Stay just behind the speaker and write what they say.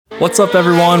What's up,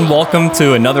 everyone? Welcome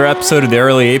to another episode of the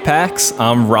Early Apex.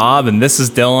 I'm Rob, and this is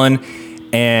Dylan,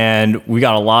 and we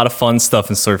got a lot of fun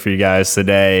stuff in store for you guys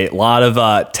today. A lot of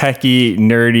techie,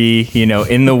 nerdy,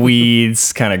 in the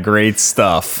weeds, kind of great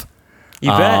stuff. You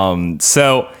bet.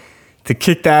 So to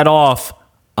kick that off,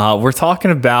 we're talking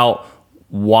about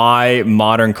why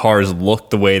modern cars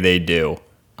look the way they do.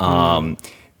 A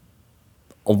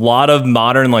lot of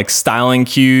modern styling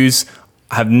cues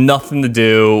have nothing to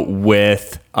do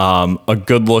with a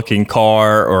good-looking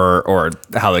car or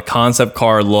how the concept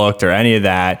car looked or any of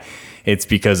that. It's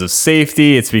because of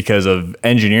safety. It's because of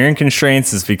engineering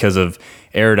constraints. It's because of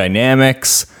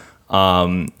aerodynamics.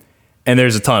 And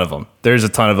there's a ton of them.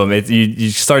 You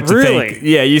start to think,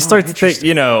 you start to think,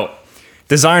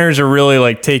 designers are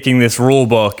really taking this rule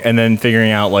book and then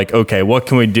figuring out okay, what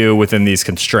can we do within these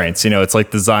constraints? It's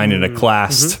like designing a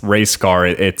classed race car.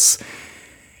 It's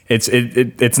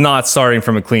not starting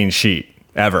from a clean sheet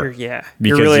ever. You're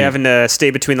really having to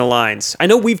stay between the lines. I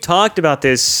know we've talked about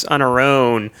this on our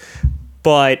own,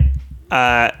 but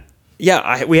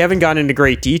we haven't gotten into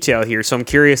great detail here. So I'm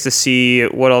curious to see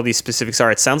what all these specifics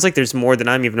are. It sounds like there's more than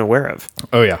I'm even aware of.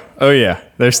 Oh yeah.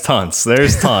 There's tons.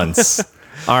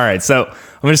 All right, so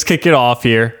I'm gonna just kick it off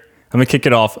here.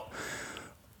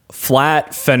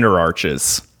 Flat fender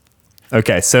arches.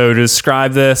 Okay, so to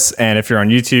describe this, and if you're on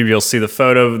YouTube, you'll see the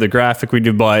photo, the graphic we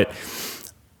do, but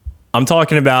I'm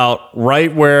talking about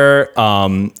right where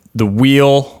the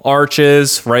wheel arch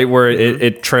is, right where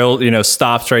it trails,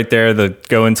 stops right there,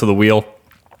 go into the wheel.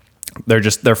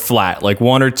 They're flat,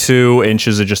 1 or 2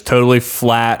 inches of just totally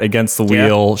flat against the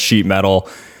wheel, sheet metal.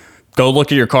 Go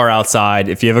look at your car outside.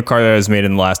 If you have a car that was made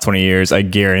in the last 20 years, I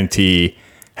guarantee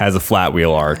has a flat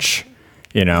wheel arch.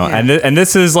 And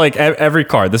this is every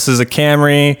car. This is a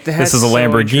Camry. This is a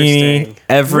Lamborghini.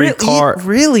 Every car.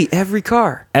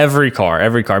 Every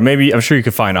car. Maybe I'm sure you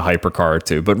could find a hypercar or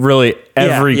two, but really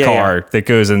every car that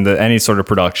goes into any sort of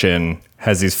production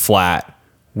has these flat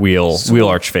wheel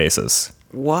arch faces.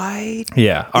 Why?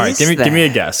 Yeah. All right. Give me a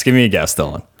guess. Give me a guess,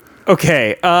 Dylan.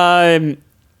 Okay.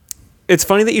 It's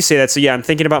funny that you say that. So yeah, I'm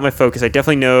thinking about my focus. I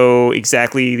definitely know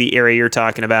exactly the area you're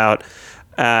talking about.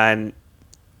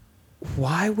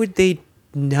 Why would they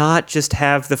not just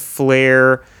have the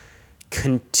flare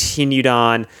continued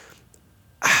on?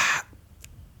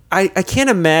 I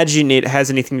can't imagine it has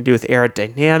anything to do with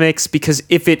aerodynamics, because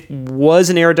if it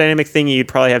was an aerodynamic thing, you'd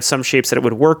probably have some shapes that it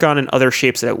would work on and other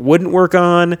shapes that it wouldn't work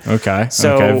on. Okay.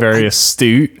 Very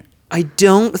astute. I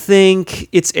don't think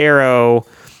it's aero.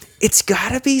 It's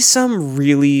got to be some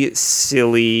really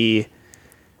silly...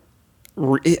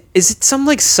 Is it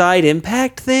some side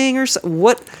impact thing or something?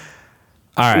 What...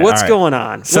 What's going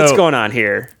on? So what's going on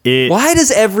here? Why does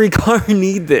every car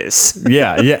need this?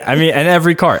 Yeah. I mean, and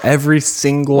every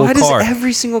single car. Why does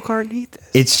every single car need this?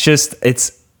 It's just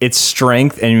it's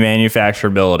strength and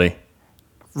manufacturability.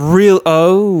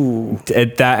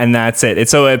 That's it.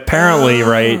 So apparently,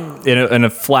 right, in a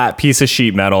flat piece of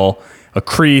sheet metal, a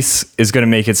crease is going to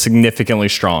make it significantly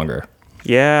stronger.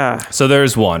 Yeah. So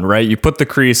there's one, right? You put the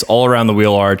crease all around the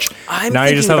wheel arch. Now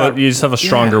you just have a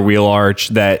stronger wheel arch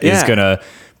that is going to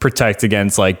protect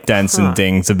against dents and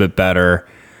dings a bit better.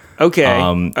 Okay.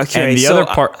 Okay. And the other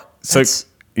part.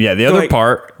 The other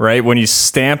part, right? When you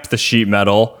stamp the sheet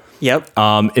metal. Yep.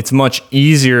 It's much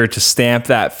easier to stamp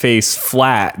that face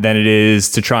flat than it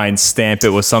is to try and stamp it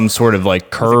with some sort of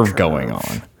curve going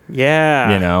on.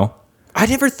 Yeah. I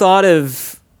never thought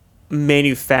of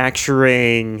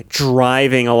manufacturing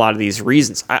driving a lot of these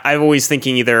reasons. I'm always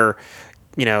thinking either,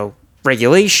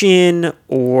 regulation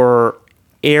or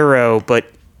aero, but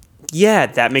yeah,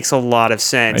 that makes a lot of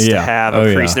sense to have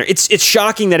a crease in there. It's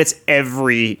shocking that it's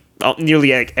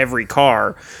nearly every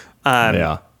car.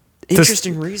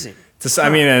 Interesting reason.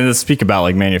 And to speak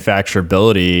about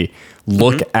manufacturability,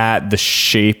 look at the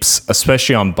shapes,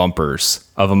 especially on bumpers,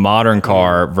 of a modern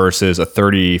car versus a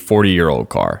 30, 40-year-old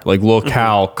car. Look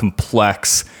how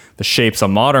complex the shapes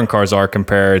on modern cars are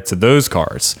compared to those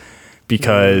cars,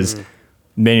 because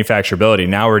manufacturability.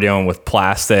 Now we're dealing with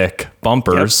plastic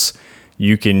bumpers. Yep.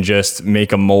 You can just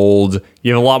make a mold.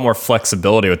 You have a lot more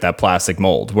flexibility with that plastic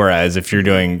mold. Whereas if you're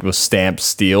doing with stamped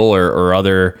steel or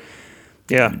other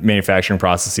manufacturing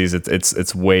processes,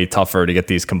 it's way tougher to get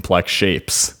these complex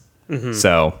shapes.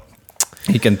 So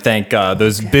you can thank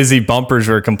those busy bumpers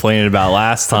we were complaining about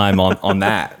last time on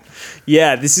that.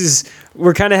 Yeah,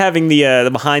 we're kind of having the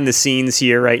behind the scenes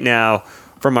here right now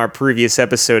from our previous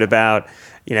episode about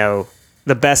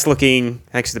the best looking.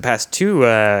 Actually, the past two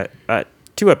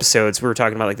episodes we were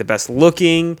talking about the best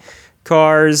looking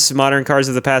cars, modern cars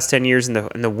of the past 10 years,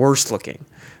 and the worst looking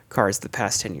cars of the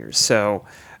past 10 years. So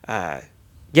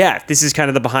yeah, this is kind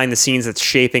of the behind the scenes that's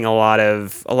shaping a lot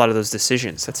of those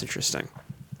decisions. That's interesting.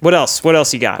 What else? What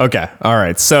else you got? Okay. All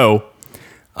right. So,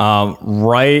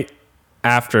 going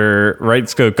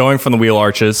from the wheel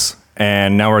arches,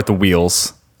 and now we're at the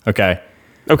wheels. Okay.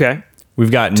 Okay.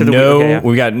 We've got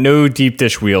we've got no deep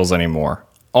dish wheels anymore.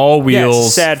 All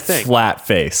wheels, sad thing. Flat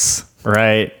face,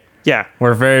 right? Yeah.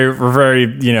 We're very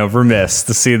remiss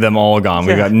to see them all gone.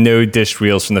 We've got no dish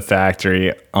wheels from the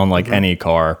factory on like any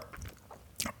car.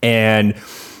 And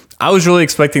I was really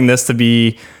expecting this to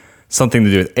be something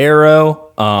to do with aero.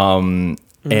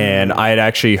 And I had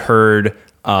actually heard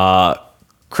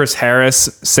Chris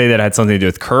Harris say that it had something to do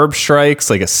with curb strikes,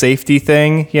 like a safety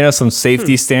thing, some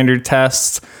safety standard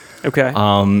tests. Okay.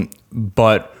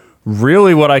 But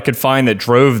really what I could find that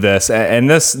drove this, and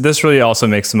this really also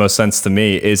makes the most sense to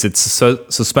me, is it's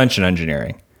suspension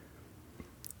engineering.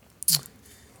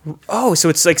 Oh, so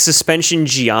it's like suspension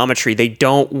geometry. They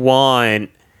don't want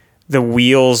the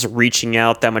wheels reaching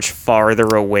out that much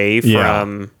farther away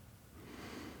from...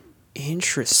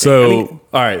 Interesting. So,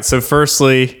 all right. So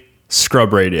firstly,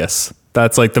 scrub radius.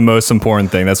 That's like the most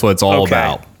important thing. That's what it's all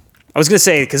about. I was going to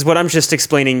say, because what I'm just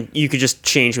explaining, you could just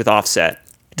change with offset.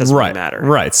 It doesn't really matter.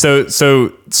 Right. So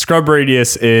scrub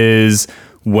radius is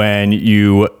when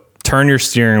you turn your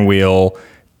steering wheel,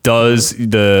 does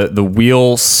the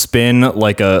wheel spin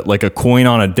like a coin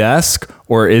on a desk,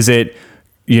 or is it,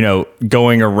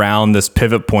 going around this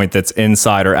pivot point that's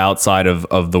inside or outside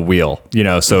of the wheel?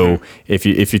 So if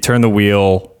you turn the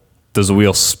wheel, does the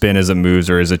wheel spin as it moves,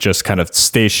 or is it just kind of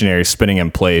stationary spinning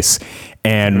in place?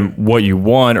 And what you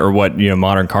want, or what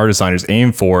modern car designers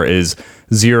aim for, is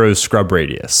zero scrub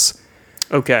radius.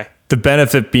 Okay. The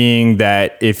benefit being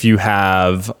that if you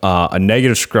have a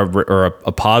negative scrub or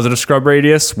a positive scrub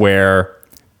radius, where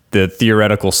the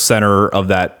theoretical center of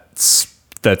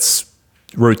that's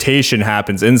rotation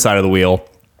happens inside of the wheel,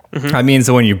 that means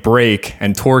that when you brake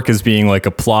and torque is being like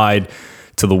applied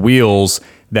to the wheels,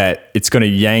 that it's going to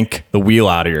yank the wheel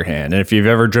out of your hand. And if you've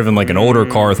ever driven like an older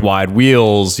car with wide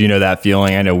wheels, you know that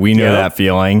feeling. I know we know that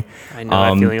feeling. I know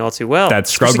that feeling all too well. That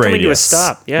scrub radius. Coming to a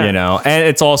stop, yeah. And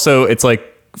it's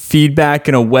like feedback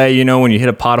in a way, when you hit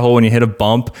a pothole, when you hit a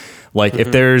bump, like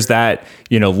if there's that,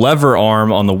 lever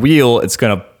arm on the wheel, it's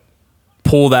going to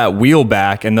pull that wheel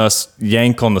back and thus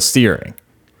yank on the steering.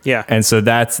 Yeah. And so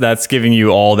that's giving you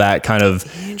all that kind of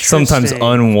sometimes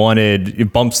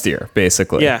unwanted bump steer,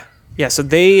 basically. Yeah. Yeah. So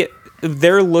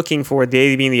they're looking for,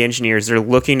 they being the engineers, they're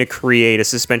looking to create a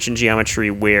suspension geometry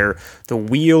where the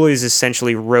wheel is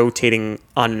essentially rotating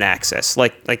on an axis,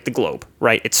 like the globe,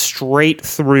 right? It's straight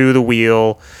through the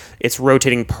wheel. It's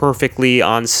rotating perfectly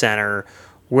on center.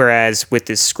 Whereas with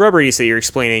this scrub radius that you're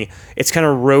explaining, it's kind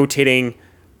of rotating.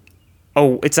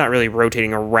 Oh, it's not really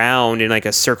rotating around in like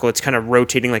a circle. It's kind of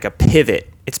rotating like a pivot.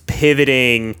 It's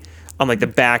pivoting on like the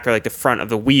back or like the front of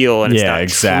the wheel, and it's not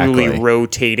truly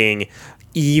rotating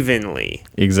evenly.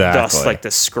 Exactly. Thus, like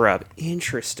the scrub.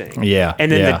 Interesting. Yeah.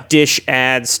 And then the dish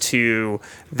adds to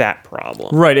that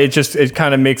problem. Right. It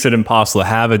kind of makes it impossible to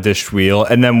have a dished wheel.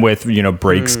 And then with,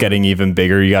 brakes getting even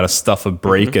bigger, you got to stuff a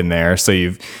brake in there. So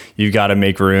you've got to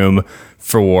make room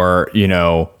for,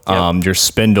 your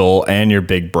spindle and your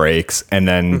big brakes, and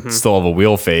then still have a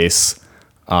wheel face.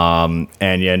 And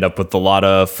you end up with a lot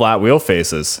of flat wheel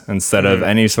faces instead of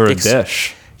any sort of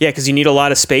dish. Yeah, because you need a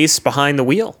lot of space behind the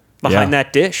wheel, behind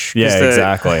that dish. Yeah,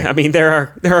 exactly. I mean,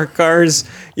 there are cars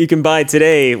you can buy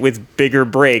today with bigger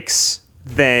brakes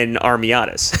than our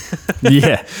Miatas.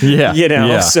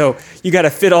 Yeah. So you got to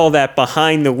fit all that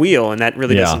behind the wheel, and that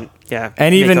really doesn't. Yeah,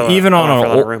 and even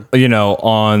on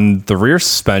on the rear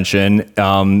suspension,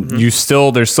 there's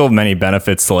still many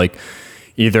benefits to like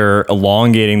either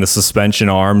elongating the suspension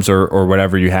arms or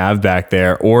whatever you have back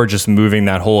there, or just moving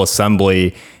that whole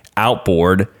assembly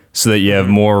outboard so that you have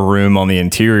more room on the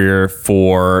interior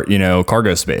for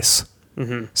cargo space.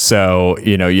 So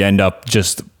you end up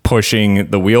just pushing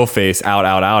the wheel face out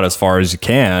as far as you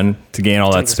can to gain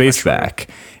all that space back.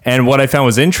 And what I found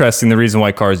was interesting, the reason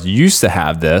why cars used to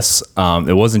have this,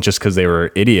 it wasn't just because they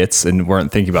were idiots and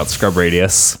weren't thinking about scrub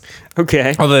radius.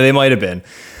 Okay. Although they might have been.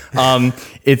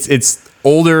 It's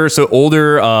older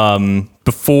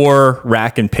before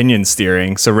rack and pinion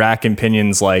steering. So rack and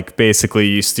pinion's like basically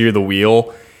you steer the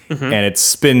wheel and it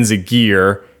spins a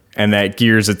gear, and that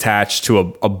gear is attached to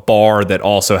a bar that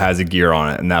also has a gear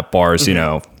on it. And that bar is,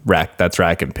 that's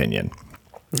rack and pinion.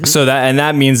 So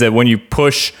that means that when you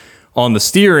push on the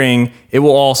steering, it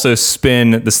will also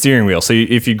spin the steering wheel. So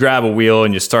if you grab a wheel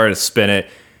and you start to spin it,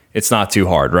 it's not too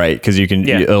hard, right? Because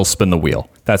it'll spin the wheel.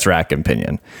 That's rack and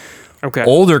pinion. Okay.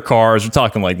 Older cars, we're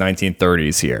talking like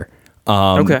 1930s here.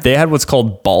 They had what's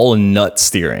called ball and nut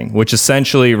steering, which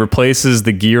essentially replaces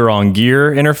the gear on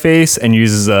gear interface and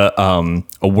uses a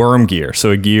worm gear.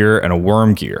 So a gear and a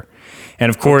worm gear. And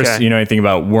of course, you know anything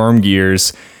about worm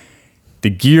gears, the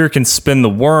gear can spin the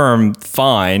worm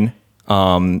fine,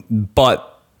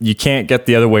 but you can't get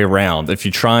the other way around. If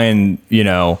you try and, you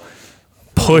know,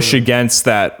 push against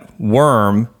that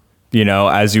worm, you know,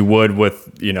 as you would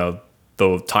with, you know,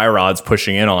 the tie rods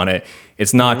pushing in on it,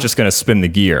 it's not just going to spin the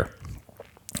gear.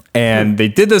 And they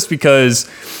did this because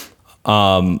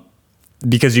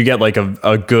you get like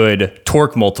a good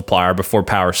torque multiplier before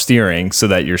power steering so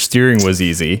that your steering was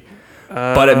easy.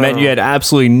 But it meant you had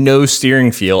absolutely no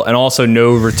steering feel and also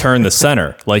no return the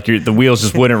center. Like the wheels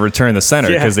just wouldn't return the center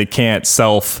because they can't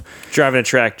driving a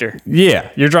tractor. Yeah,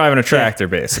 you're driving a tractor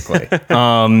basically.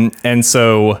 And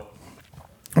so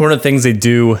one of the things they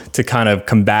do to kind of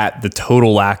combat the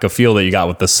total lack of feel that you got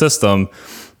with the system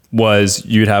was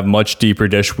you'd have much deeper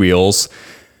dish wheels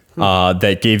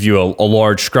that gave you a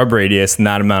large scrub radius, and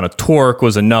that amount of torque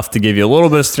was enough to give you a little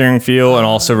bit of steering feel and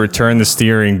also return the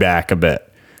steering back a bit.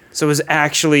 So it was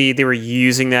actually, they were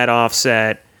using that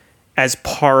offset as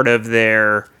part of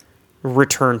their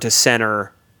return to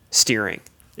center steering.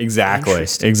 Exactly.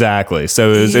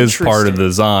 So it is part of the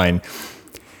design.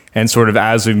 And sort of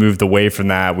as we moved away from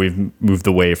that, we've moved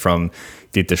away from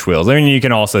deep dish wheels. I mean, you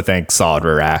can also thank solid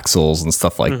rear axles and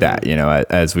stuff like that, you know,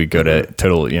 as we go to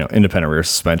total, you know, independent rear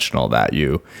suspension, all that,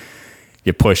 you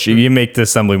push, you make the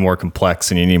assembly more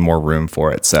complex and you need more room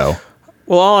for it. So,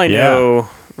 well, all I know,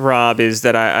 Rob, is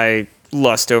that I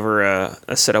lust over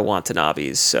a set of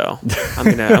Watanabes, so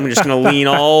I'm just gonna lean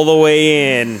all the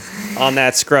way in on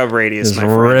that scrub radius. Just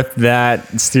rip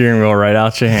that steering wheel right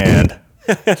out your hand.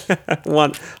 I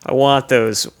want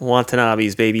those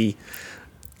Watanabes, baby.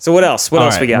 So what else? What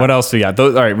else we got? What else we got?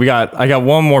 All right, I got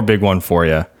one more big one for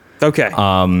you. Okay.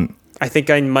 I think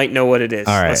I might know what it is.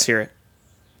 All right. Let's hear it.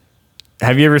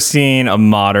 Have you ever seen a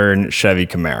modern Chevy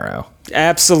Camaro?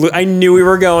 Absolutely. I knew we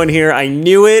were going here. I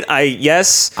knew it.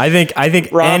 Yes. I think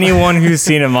anyone who's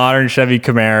seen a modern Chevy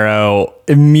Camaro,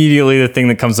 immediately the thing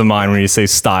that comes to mind when you say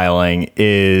styling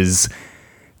is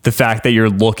the fact that you're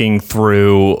looking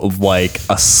through like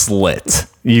a slit.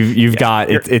 You've got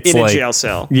it's in like a jail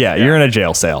cell. Yeah, you're in a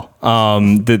jail cell.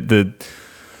 The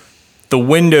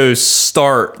windows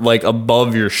start like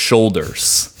above your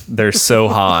shoulders. They're so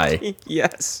high.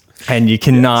 Yes. And you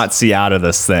cannot see out of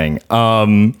this thing.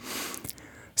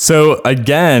 So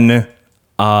again,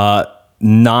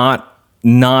 not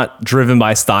driven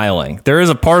by styling. There is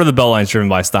a part of the Beltline's driven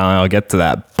by styling. I'll get to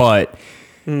that, but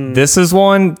this is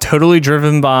one totally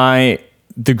driven by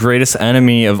the greatest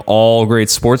enemy of all great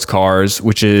sports cars,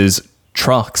 which is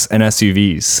trucks and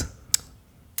SUVs.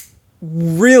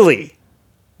 Really?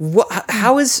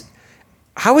 How is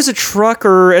a truck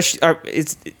or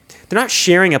they're not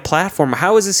sharing a platform?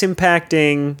 How is this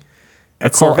impacting?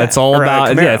 It's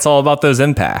all about those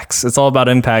impacts. It's all about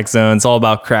impact zones. It's all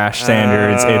about crash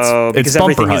standards. It's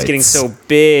bumper everything heights. is getting so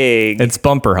big. It's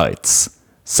bumper heights.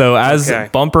 So as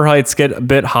bumper heights get a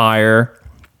bit higher,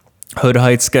 hood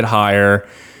heights get higher,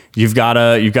 you've got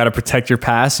to protect your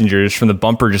passengers from the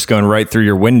bumper just going right through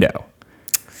your window.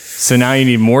 So now you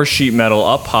need more sheet metal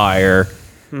up higher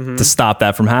to stop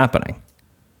that from happening.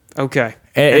 Okay.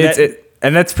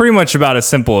 And that's pretty much about as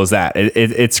simple as that.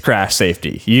 It's crash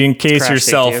safety. You encase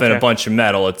yourself in a bunch of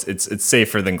metal. It's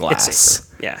safer than glass. It's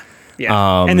safer.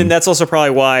 Yeah. And then that's also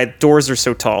probably why doors are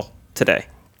so tall today.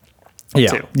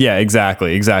 Yeah,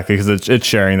 exactly. Because it's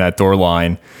sharing that door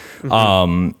line.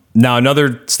 Now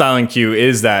another styling cue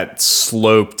is that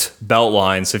sloped belt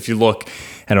line. So if you look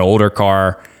at an older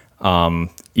car,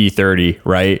 E30,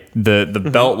 right? The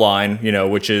belt line, you know,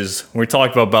 which is when we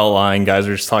talk about belt line, guys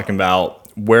are just talking about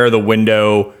where the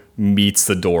window meets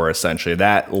the door, essentially.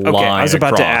 That line I was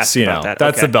about across, to ask about that.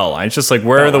 That's the belt line. It's just like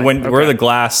where where the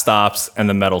glass stops and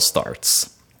the metal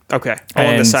starts. Okay,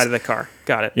 on the side of the car.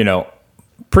 Got it. You know,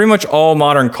 pretty much all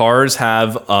modern cars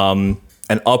have an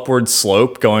upward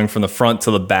slope going from the front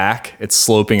to the back. It's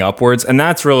sloping upwards, and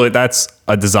that's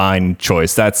a design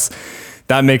choice.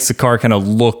 That makes the car kind of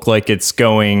look like it's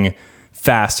going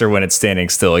faster when it's standing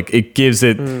still. Like it gives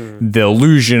it the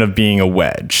illusion of being a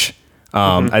wedge.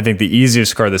 I think the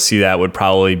easiest car to see that would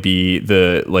probably be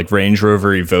the like Range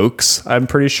Rover Evoques. I'm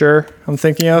pretty sure I'm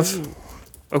thinking of.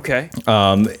 Okay.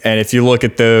 And if you look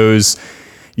at those,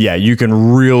 yeah, you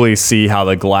can really see how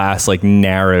the glass like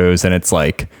narrows and it's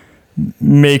like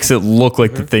makes it look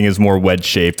like the thing is more wedge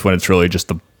shaped when it's really just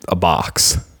a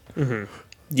box.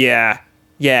 Yeah.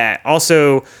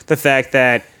 Also, the fact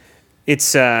that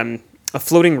it's a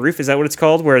floating roof, is that what it's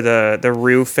called? Where the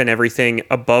roof and everything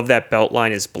above that belt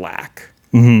line is black.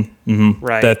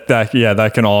 Right.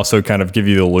 That can also kind of give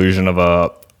you the illusion of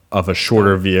a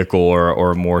shorter vehicle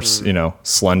or a more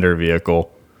slender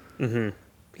vehicle. Yeah,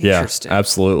 Interesting.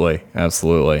 absolutely.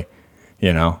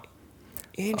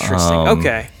 Interesting.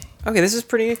 Okay, this is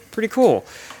pretty cool.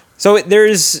 So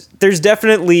there's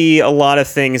definitely a lot of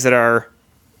things that are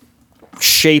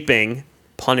shaping,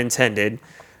 pun intended,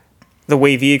 the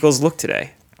way vehicles look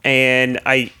today. And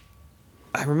I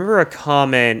remember a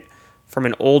comment from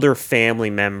an older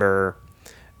family member.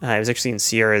 It was actually in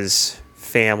Sierra's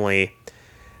family,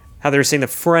 how they were saying the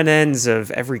front ends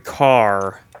of every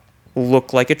car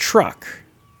look like a truck.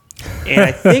 And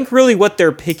I think really what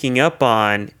they're picking up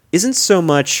on isn't so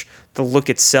much the look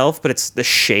itself, but it's the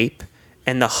shape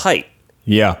and the height.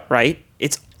 Yeah. Right?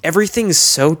 Everything's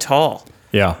so tall.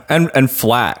 Yeah, and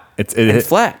flat. It's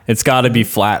flat. It's got to be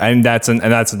flat, and that's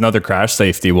another crash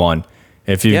safety one.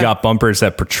 If you've got bumpers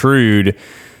that protrude,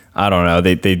 I don't know.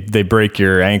 They break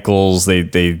your ankles.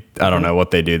 They I don't know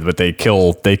what they do, but they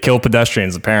kill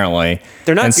pedestrians apparently.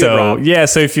 They're not and good. So Rob. yeah,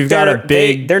 so if you've got a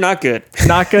big, they're not good.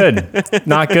 Not good.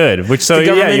 Not good. Which so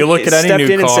you look at any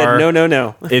new car. And said,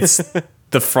 no. It's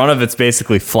the front of it's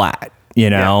basically flat.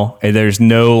 And there's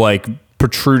no like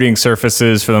protruding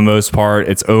surfaces for the most part.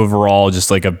 It's overall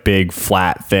just like a big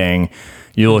flat thing.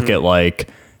 You look at like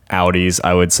Audis,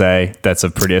 I would say that's a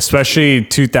pretty, especially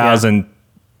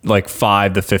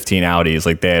 2005 to 15 Audis,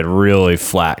 like they had really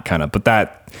flat kind of, but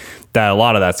that a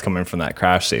lot of that's coming from that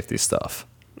crash safety stuff.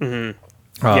 I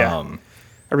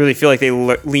really feel like they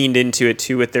leaned into it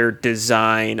too with their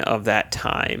design of that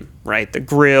time, right? The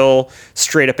grill,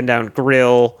 straight up and down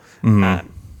grill, kind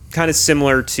of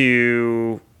similar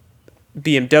to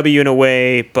BMW in a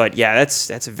way, but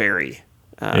that's very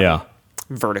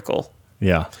vertical.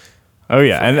 Yeah. Oh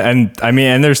yeah, and I mean,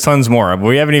 and there's tons more.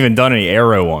 We haven't even done any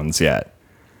aero ones yet.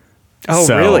 Oh,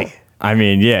 so, really? I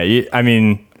mean, yeah. I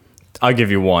mean, I'll give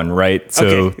you one, right? So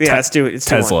okay. Yeah, let's do it.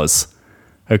 Teslas.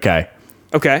 Okay.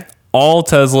 Okay. All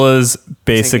Teslas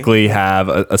basically have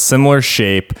a similar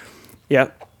shape.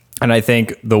 Yep. And I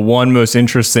think the one most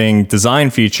interesting design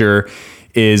feature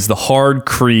is the hard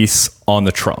crease on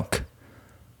the trunk.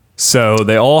 So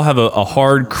they all have a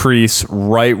hard crease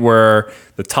right where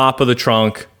the top of the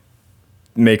trunk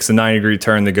makes a 90-degree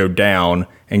turn to go down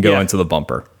and go into the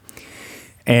bumper.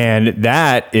 And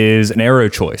that is an aero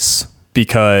choice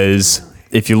because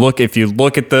if you look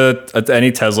at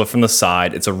any Tesla from the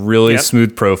side, it's a really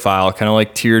smooth profile, kind of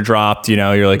like teardropped,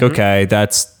 you're like, okay,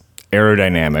 that's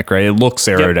aerodynamic, right? It looks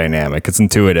aerodynamic. It's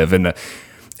intuitive and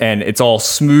it's all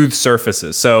smooth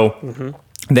surfaces. So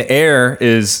the air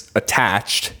is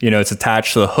attached, it's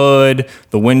attached to the hood,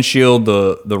 the windshield,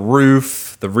 the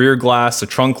roof, the rear glass, the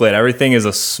trunk lid. Everything is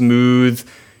a smooth,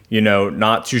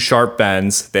 not too sharp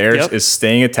bends. The air is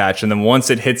staying attached. And then once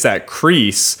it hits that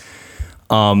crease,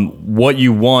 what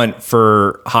you want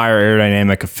for higher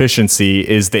aerodynamic efficiency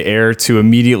is the air to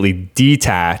immediately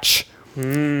detach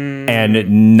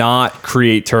and not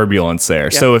create turbulence there.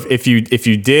 Yep. So if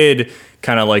you did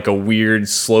kind of like a weird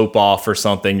slope off or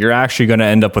something, you're actually going to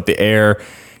end up with the air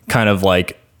kind of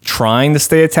like trying to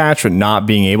stay attached but not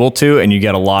being able to, and you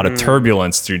get a lot of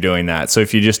turbulence through doing that. So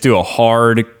if you just do a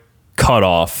hard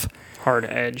cutoff, hard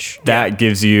edge, that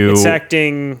gives you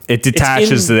it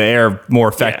detaches the air more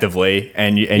effectively,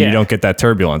 and you don't get that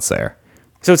turbulence there.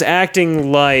 So it's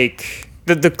acting like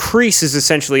the crease is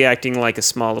essentially acting like a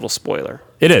small little spoiler.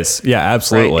 It is. Yeah,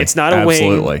 absolutely. Right? It's not a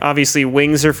wing. Obviously,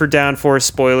 wings are for downforce.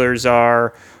 Spoilers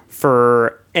are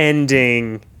for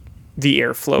ending the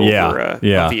airflow over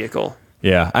a vehicle.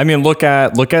 Yeah. I mean, look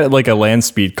at it like a land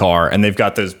speed car, and they've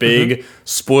got those big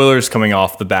spoilers coming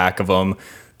off the back of them,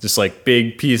 just like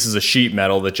big pieces of sheet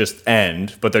metal that just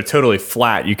end, but they're totally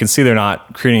flat. You can see they're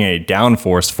not creating any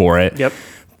downforce for it. Yep.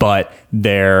 But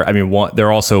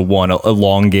they're also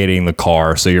elongating the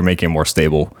car, so you're making a more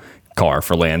stable car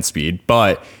for land speed.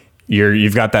 But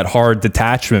you've got that hard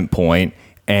detachment point,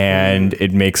 and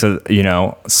it makes it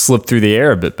slip through the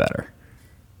air a bit better.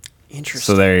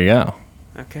 Interesting. So there you go.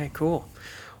 Okay, cool.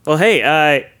 Well,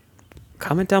 hey,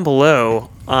 comment down below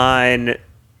on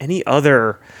any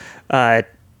other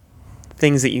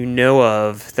things that you know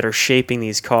of that are shaping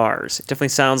these cars. It definitely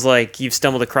sounds like you've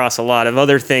stumbled across a lot of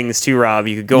other things too, Rob.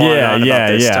 You could go on about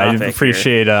this topic.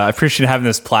 I appreciate having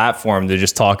this platform to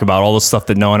just talk about all the stuff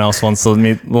that no one else wants to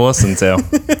listen to.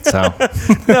 So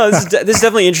no, this is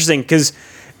definitely interesting because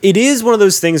it is one of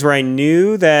those things where I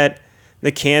knew that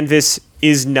the canvas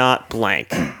is not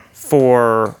blank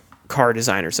for car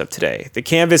designers of today. The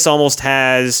canvas almost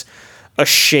has a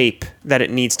shape that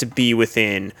it needs to be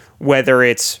within, whether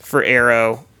it's for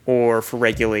aero or for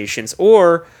regulations,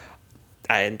 or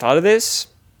I hadn't thought of this,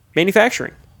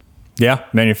 manufacturing. Yeah,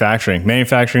 manufacturing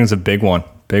is a big one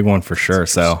for sure.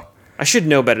 So I should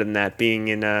know better than that, being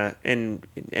in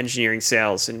engineering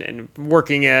sales and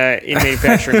working in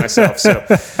manufacturing myself. So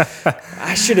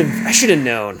I should have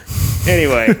known.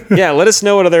 Anyway, yeah, let us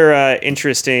know what other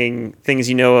interesting things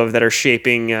you know of that are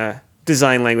shaping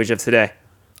design language of today.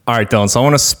 all right, Dylan. So I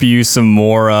want to spew some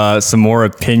more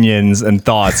opinions and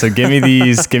thoughts. So give me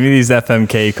these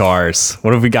FMK cars.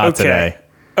 What have we got today?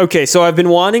 Okay, so I've been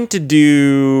wanting to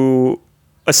do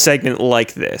a segment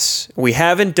like this. We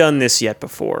haven't done this yet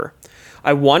before.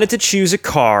 I wanted to choose a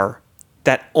car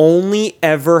that only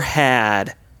ever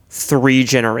had 3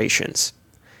 generations.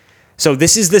 So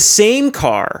this is the same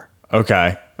car.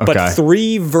 Okay. But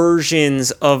 3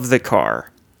 versions of the car.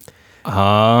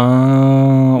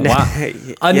 Oh, wow.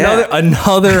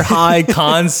 Another high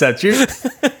concept.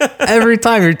 Every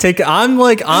time you're taking, I'm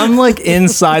like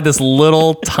inside this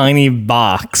little tiny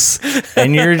box,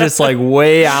 and you're just like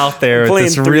way out there with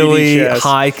this really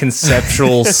high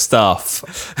conceptual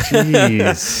stuff.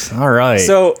 Jeez. All right.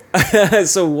 So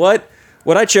what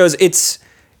I chose,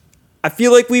 I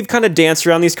feel like we've kind of danced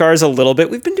around these cars a little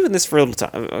bit. We've been doing this for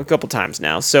a couple times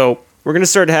now. So we're going to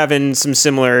start having some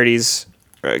similarities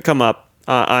come up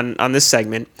on this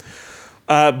segment.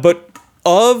 But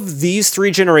of these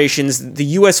 3 generations, the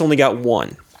U.S. only got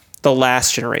 1, the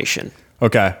last generation.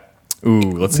 Okay. Ooh,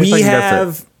 let's see if I We can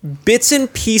have bits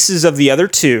and pieces of the other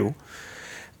 2,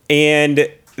 and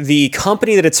the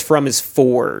company that it's from is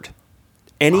Ford.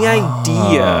 Any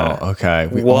idea? Okay.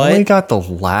 We only got the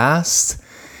last.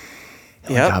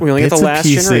 Yep, we only got the last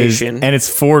generation, and it's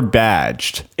Ford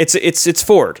badged. It's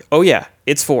Ford. Oh yeah,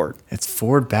 it's Ford. It's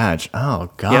Ford badged. Oh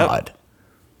God.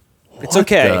 Yep. It's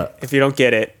okay if you don't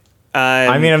get it.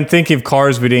 I mean, I'm thinking of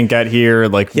cars we didn't get here.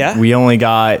 Like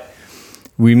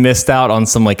we missed out on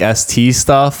some like ST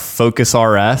stuff. Focus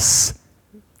RS.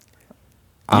 You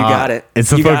got it.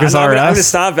 It's the Focus RS. I'm gonna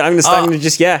stop it. I'm gonna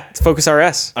just it's Focus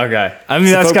RS. Okay. I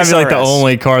mean, that's gotta be like the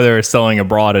only car they were selling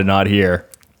abroad and not here.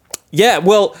 Yeah,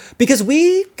 well, because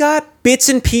we got bits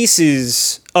and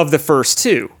pieces of the first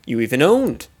 2. You even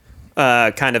owned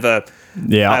kind of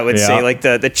I would say like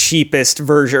the cheapest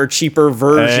version or cheaper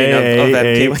version of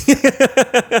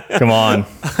MK. Come on.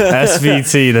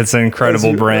 SVT, that's an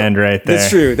incredible brand right there.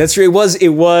 That's true. It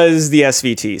was the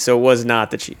SVT, so it was not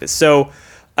the cheapest. So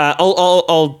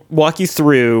I'll walk you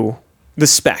through the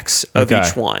specs of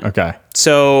each one. Okay.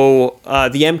 So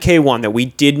the MK1 that we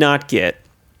did not get,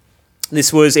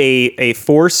 this was a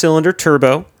 4-cylinder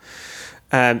turbo.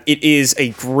 It is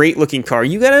a great looking car.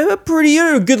 You got a pretty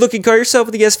good looking car yourself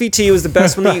with the SVT. It was the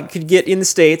best one that you could get in the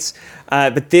States.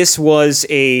 But this was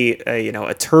a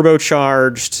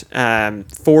turbocharged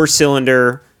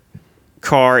 4-cylinder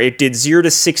car. It did 0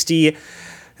 to 60.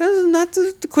 Not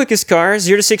the quickest car.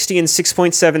 0 to 60 in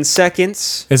 6.7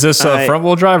 seconds. Is this front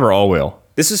wheel drive or all wheel?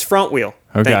 This is front wheel.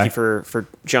 Okay. Thank you for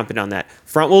jumping on that.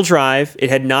 Front wheel drive. It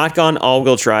had not gone all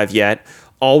wheel drive yet.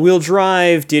 All wheel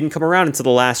drive didn't come around until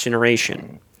the last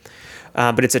generation.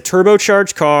 But it's a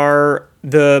turbocharged car.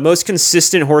 The most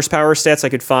consistent horsepower stats I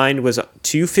could find was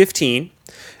 215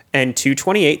 and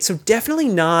 228. So definitely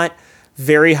not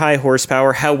very high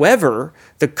horsepower. However,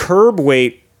 the curb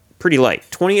weight pretty light,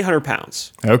 2,800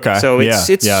 pounds. Okay. So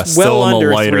it's well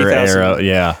under 3,000.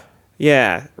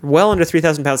 Yeah, well under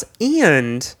 3,000 pounds.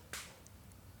 And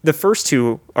the first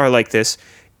 2 are like this.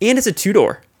 And it's a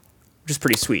 2-door, which is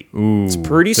pretty sweet. Ooh, it's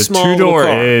pretty small. The 2-door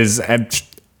is, and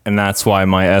that's why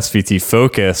my SVT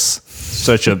Focus,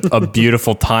 such a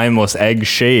beautiful, timeless egg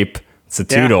shape. It's a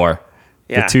 2-door.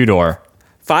 Yeah. The 2-door.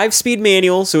 5-speed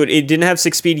manual, so it didn't have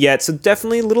 6-speed yet. So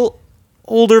definitely a little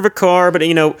older of a car, but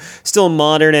still a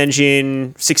modern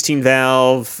engine, 16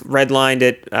 valve, redlined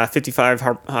at 55,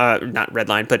 not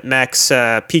redlined, but max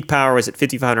peak power was at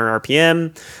 5,500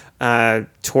 RPM.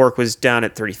 Torque was down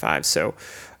at 35, so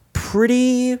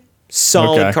pretty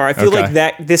solid car. I feel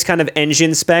like this kind of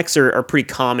engine specs are pretty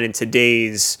common in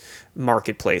today's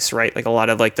marketplace, right? Like a lot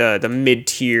of like the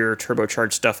mid-tier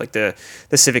turbocharged stuff, like the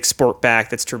Civic Sportback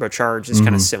that's turbocharged is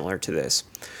kind of similar to this.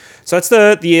 So that's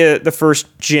the first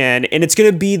gen, and it's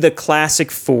going to be the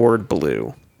classic Ford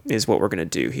blue is what we're going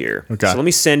to do here. Okay. So let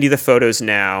me send you the photos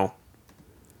now,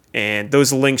 and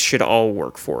those links should all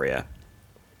work for you.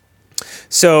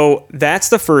 So that's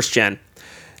the first gen.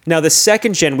 Now the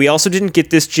second gen, we also didn't get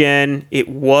this gen. It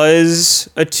was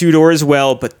a 2-door as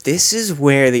well, but this is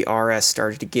where the RS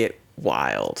started to get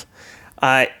wild.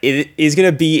 It is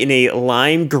going to be in a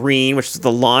lime green, which is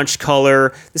the launch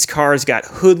color. This car has got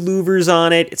hood louvers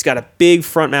on it. It's got a big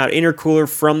front mount intercooler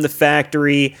from the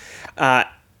factory.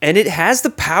 And it has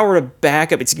the power to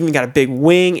back up. It's even got a big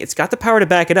wing. It's got the power to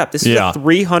back it up. This is Yeah. a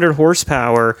 300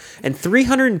 horsepower and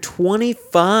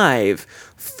 325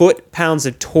 foot-pounds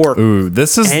of torque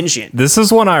engine. This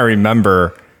is one I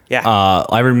remember. Yeah.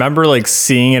 I remember like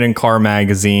seeing it in car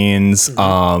magazines.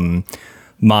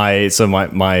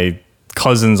 My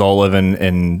cousins all live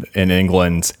in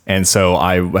England, and so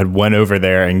I had went over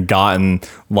there and gotten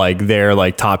like their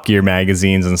like Top Gear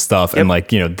magazines and stuff, and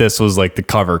like, you know, this was like the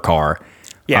cover car.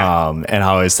 Yeah. And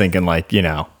I was thinking, like, you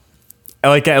know,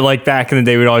 like back in the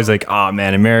day, we'd always like, oh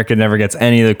man, America never gets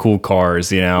any of the cool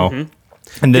cars, you know.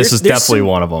 And this is definitely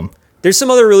one of them. There's some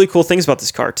other really cool things about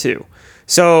this car too.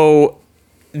 So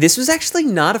this was actually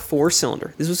not a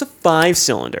 4-cylinder. This was a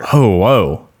 5-cylinder. Oh,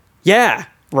 whoa. Yeah,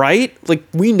 right? Like,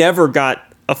 we never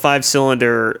got a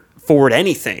 5-cylinder Ford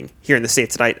anything here in the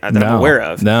States that I'm aware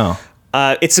of. No.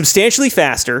 It's substantially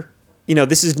faster. You know,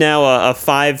 this is now a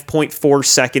 5.4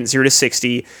 second 0 to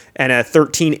 60 and a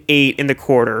 13.8 in the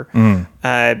quarter.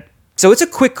 So it's a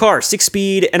quick car,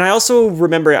 6-speed. And I also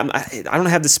remember, I don't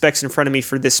have the specs in front of me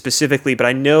for this specifically, but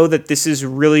I know that this is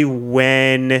really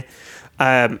when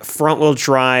front-wheel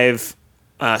drive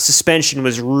suspension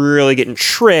was really getting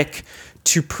trick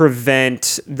to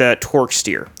prevent the torque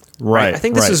steer. Right. I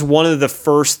think this is one of the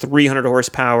first 300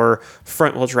 horsepower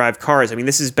front-wheel drive cars. I mean,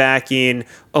 this is back in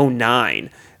 2009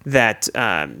 that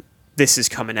this is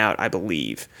coming out, I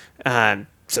believe.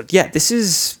 So yeah, this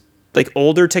is like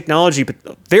older technology, but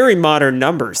very modern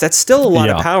numbers. That's still a lot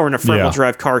of power in a front-wheel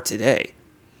drive car today.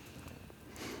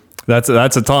 That's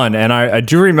a ton. And I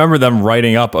do remember them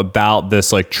writing up about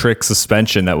this like trick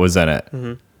suspension that was in it.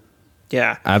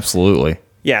 Yeah. Absolutely.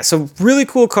 Yeah, so really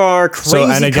cool car, crazy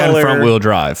color. And again, front-wheel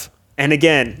drive. And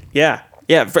again, yeah,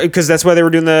 because that's why they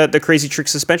were doing the crazy trick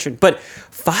suspension. But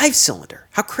 5-cylinder,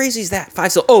 how crazy is that?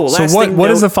 5-cylinder. Oh, last thing. What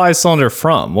is the 5-cylinder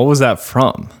from? What was that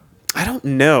from? I don't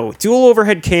know. Dual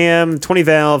overhead cam, 20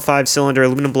 valve, 5-cylinder,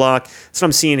 aluminum block. That's what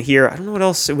I'm seeing here. I don't know what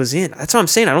else it was in. That's what I'm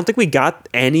saying. I don't think we got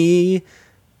any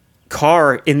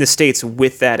car in the States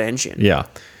with that engine. Yeah.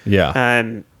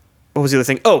 What was the other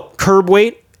thing? Oh, curb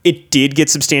weight. It did get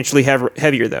substantially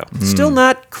heavier, though. Still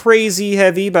not crazy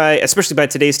heavy, especially by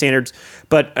today's standards,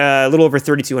 but a little over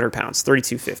 3,200 pounds,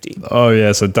 3,250. Oh,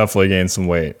 yeah, so definitely gained some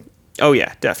weight. Oh,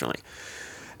 yeah, definitely.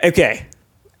 Okay,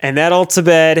 and that all to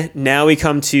bed. Now we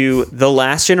come to the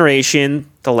last generation,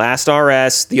 the last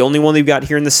RS, the only one we've got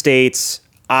here in the States.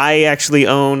 I actually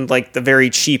own like the very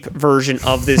cheap version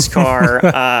of this car.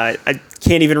 I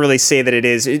can't even really say that it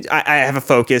is. I have a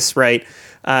Focus, right?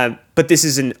 But this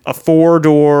is a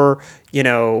 4-door,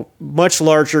 much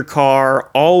larger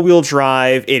car, all-wheel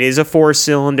drive. It is a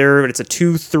 4-cylinder, but it's a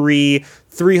 2.3,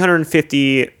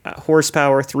 350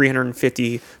 horsepower,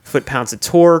 350 foot-pounds of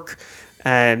torque,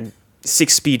 and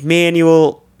 6-speed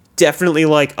manual. Definitely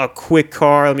like a quick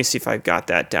car. Let me see if I've got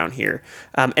that down here.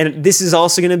 And this is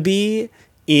also going to be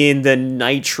in the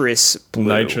nitrous blue.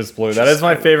 Nitrous blue. That is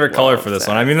my favorite color for this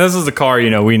one. I mean, this is a car,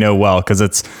 we know well because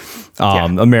it's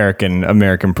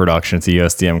American production. It's a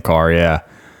USDM car. Yeah,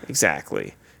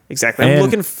 exactly. I'm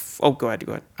looking. Go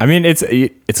ahead. I mean, it's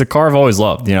a car I've always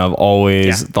loved. I've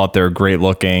always thought they're great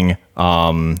looking.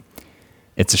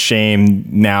 It's a shame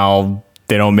now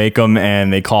they don't make them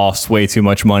and they cost way too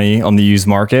much money on the used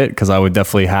market, because I would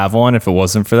definitely have one if it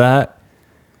wasn't for that.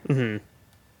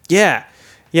 Yeah.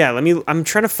 I'm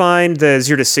trying to find the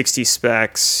 0 to 60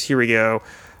 specs. Here we go.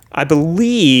 I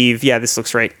believe, this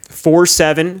looks right.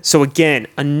 4.7. So again,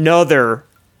 another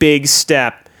big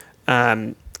step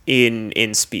in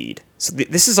speed. So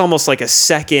this is almost like a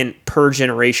second per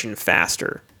generation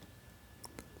faster.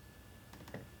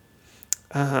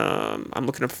 I'm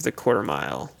looking up for the quarter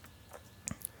mile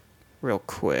real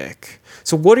quick.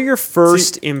 So what are your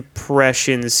first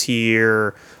impressions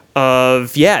here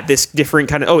of this different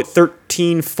kind of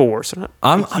 13.4? So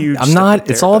I'm not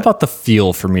it's all about the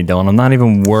feel for me, Dylan. I'm not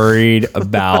even worried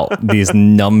about these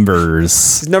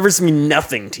numbers. These numbers mean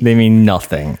nothing to you. They mean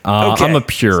nothing. Okay. I'm a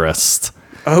purist.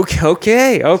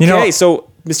 Okay.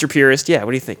 So Mr. Purist, what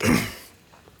do you think?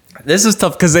 This is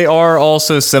tough because they are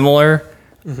also similar.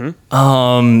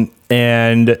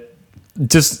 And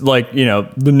just like,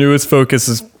 the newest Focus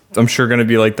is, I'm sure, going to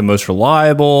be like the most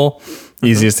reliable,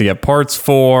 easiest to get parts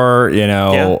for,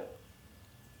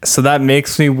 So that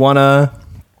makes me want to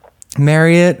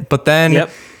marry it. But then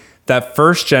that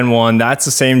first gen one, that's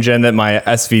the same gen that my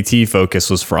SVT Focus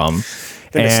was from.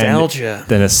 The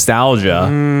nostalgia.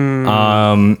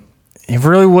 It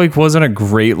really wasn't a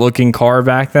great looking car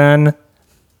back then.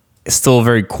 It's still a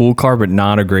very cool car, but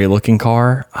not a great looking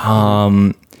car.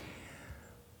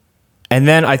 And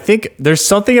then I think there's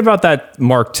something about that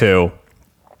Mark II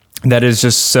that is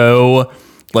just so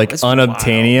like That's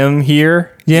unobtainium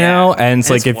here, you know, and it's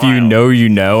like that's if you wild. know, you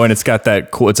know, and it's got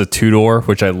that cool. It's a 2-door,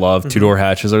 which I love. 2-door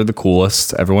hatches are the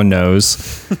coolest. Everyone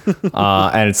knows,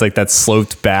 and it's like that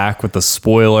sloped back with the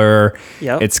spoiler.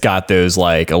 Yep. It's got those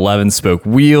like 11-spoke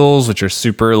wheels, which are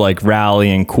super like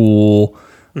rally and cool.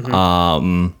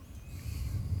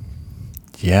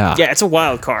 Yeah. Yeah, it's a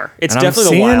wild car. It's And I'm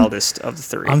definitely seeing- the wildest of the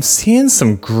three. I'm seeing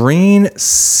some green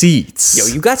seats. Yo,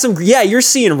 you got some. Yeah, you're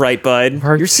seeing right, bud.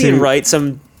 Hard You're seeing to- right.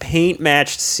 Some paint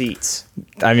matched seats.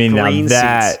 I mean, now green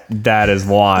that is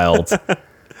wild.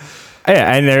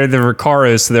 Yeah, and they're the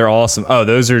Recaros, so they're awesome. Oh,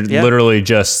 those are literally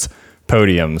just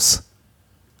podiums.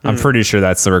 I'm pretty sure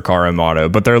that's the Recaro motto,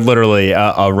 but they're literally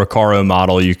a Recaro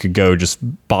model you could go just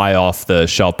buy off the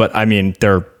shelf. But I mean,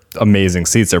 they're amazing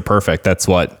seats. They're perfect. That's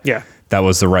what. Yeah. That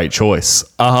was the right choice.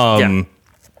 Yeah.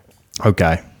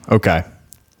 Okay.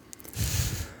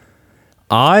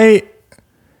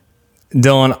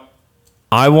 Dylan,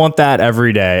 I want that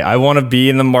every day. I want to be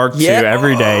in the Mark II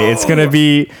every day. It's going to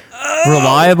be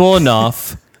reliable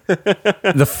enough.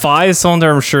 The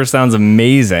 5-cylinder, I'm sure, sounds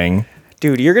amazing.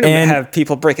 Dude, you're gonna And- have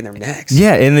people breaking their necks.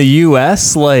 Yeah, in the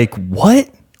US, like what?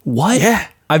 Yeah.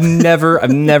 I've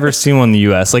never seen one in the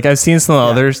US. Like I've seen some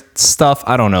other stuff.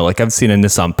 I don't know. Like I've seen a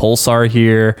Nissan Pulsar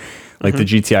here, like the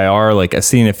GTIR. Like I've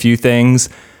seen a few things.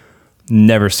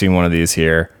 Never seen one of these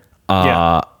here.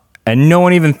 And no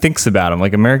one even thinks about them.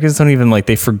 Like Americans don't even like,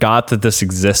 they forgot that this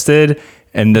existed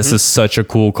and this is such a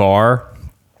cool car.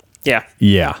 Yeah.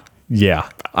 Yeah.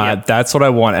 That's what I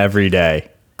want every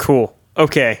day. Cool.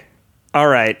 Okay. All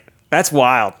right. That's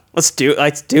wild. Let's do it.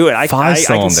 I can see it.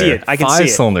 I can see it.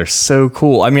 5-cylinder, so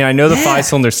cool. I mean, I know the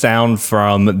 5-cylinder sound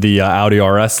from the Audi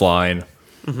RS line,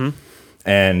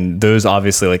 and those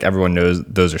obviously, like everyone knows,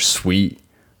 those are sweet.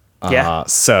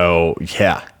 So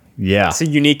yeah. It's a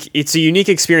unique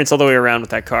experience all the way around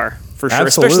with that car, for sure,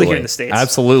 especially here in the States.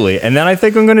 Absolutely. And then I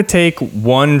think I'm going to take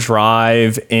one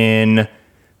drive in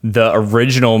the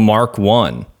original Mark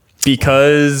I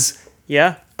because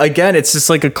again, it's just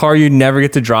like a car you'd never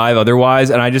get to drive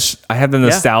otherwise. And I have the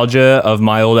nostalgia of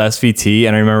my old SVT.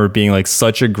 And I remember it being like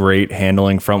such a great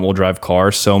handling front wheel drive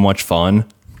car. So much fun.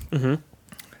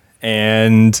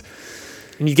 And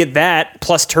you get that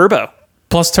plus turbo,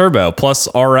 plus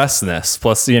RS-ness,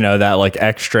 plus, you know, that like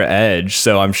extra edge.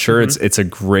 So I'm sure it's a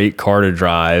great car to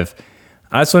drive.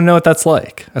 I just want to know what that's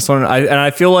like. And I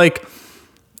feel like,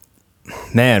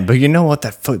 man, but you know what?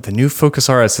 The new Focus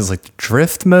RS is like the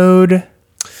drift mode.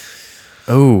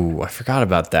 Oh, I forgot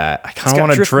about that. I kind of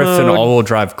want to drift an all-wheel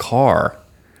drive car.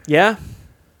 Yeah.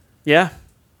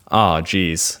 Oh,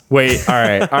 geez. Wait. All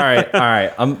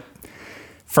right.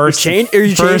 First time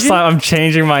I'm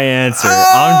changing my answer.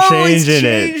 I'm changing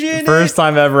it. First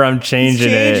time ever I'm changing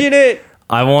it.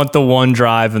 I want the one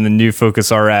drive in the new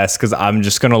Focus RS because I'm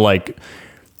just going to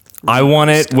I want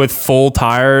it with full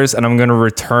tires and I'm going to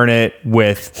return it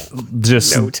with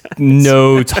just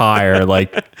no tire,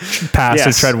 like past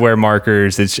the tread wear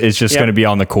markers. It's just going to be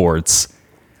on the cords.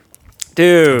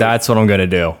 Dude. That's what I'm going to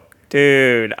do.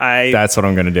 That's what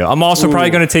I'm going to do. I'm also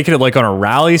probably going to take it like on a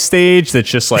rally stage that's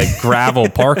just like gravel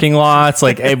parking lots.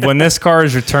 Like when this car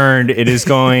is returned, it is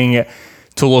going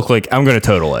to look like I'm going to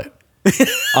total it.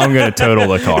 I'm going to total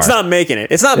the car. It's not making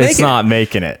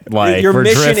it. Like your we're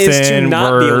mission drifting, is to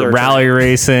not be able to rally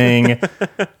racing.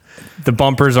 The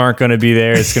bumpers aren't going to be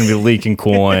there. It's going to be leaking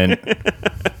coolant.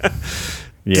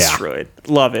 Yeah. Destroyed.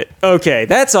 Love it. Okay,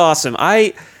 that's awesome.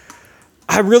 I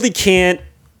really can't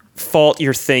fault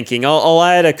your thinking. I'll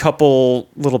add a couple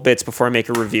little bits before I make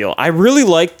a reveal. I really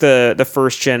like the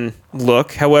first gen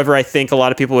look. However, I think a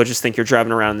lot of people would just think you're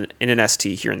driving around in an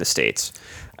ST here in the States.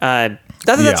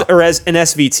 Or as an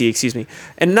SVT, excuse me.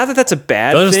 And not that that's a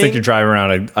bad thing. I just think you're driving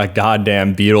around a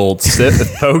goddamn Beetle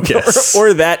Focus.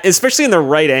 or that, especially in the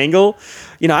right angle.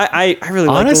 You know, I really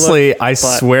like Honestly, the look, I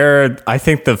swear, I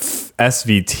think the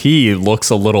SVT looks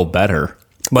a little better.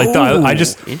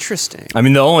 Interesting. I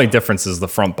mean, the only difference is the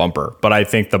front bumper, but I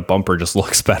think the bumper just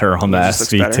looks better on the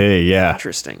SVT. Yeah.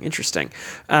 Interesting.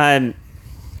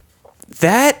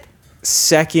 That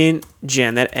second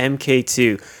gen, that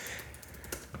MK2,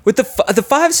 with the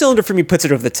 5-cylinder for me puts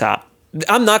it over the top.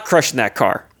 I'm not crushing that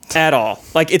car at all.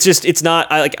 Like it's not.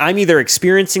 I'm either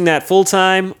experiencing that full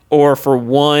time or for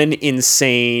one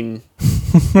insane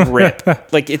rip.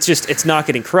 Like it's not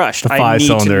getting crushed. The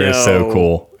 5-cylinder is so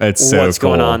cool. It's so what's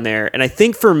going on there. And I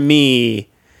think for me,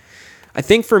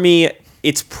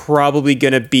 it's probably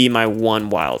gonna be my one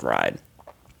wild ride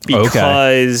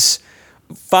because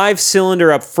 5-cylinder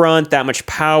up front, that much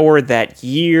power, that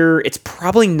year. It's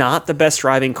probably not the best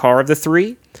driving car of the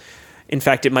three. In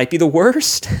fact, it might be the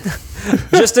worst.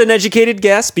 Just an educated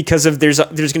guess because of there's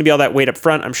going to be all that weight up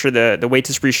front. I'm sure the weight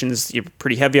distribution is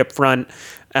pretty heavy up front.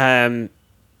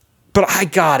 But I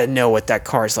gotta know what that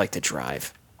car is like to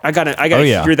drive. I gotta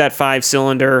hear that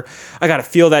 5-cylinder. I gotta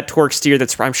feel that torque steer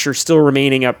that's, I'm sure, still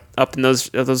remaining up in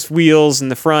those wheels in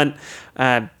the front.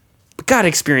 But gotta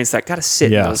experience that. Gotta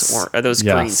sit in those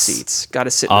green seats. Gotta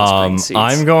sit in those green seats.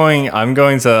 I'm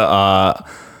going to.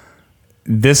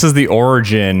 This is the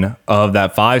origin of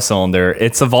that 5-cylinder.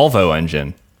 It's a Volvo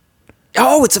engine.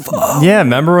 Oh, it's a Volvo. Yeah,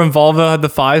 remember when Volvo had the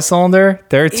 5-cylinder?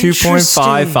 Their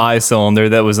 2.5 5-cylinder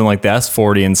that was in like the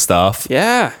S40 and stuff.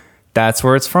 Yeah. That's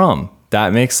where it's from.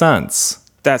 That makes sense.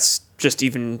 That's just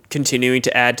even continuing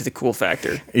to add to the cool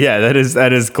factor. Yeah, that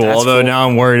is cool. Although now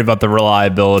I'm worried about the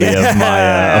reliability of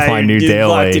my new daily. You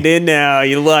locked it in now.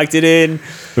 You locked it in.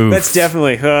 Oof. That's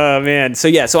definitely, oh man. So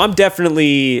yeah, I'm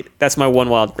definitely, that's my one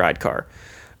wild ride car.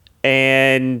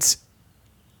 And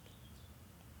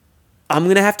I'm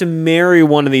going to have to marry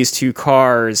one of these two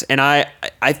cars. And I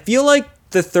feel like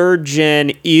the third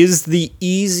gen is the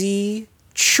easy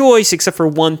choice, except for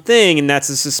one thing, and that's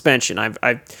the suspension. It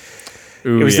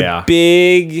was a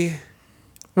big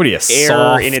what are you,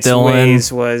 error in its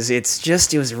Dylan? Ways.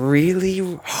 It was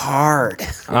really hard.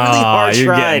 Hard you're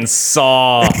ride. getting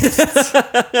soft.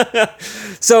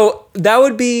 So that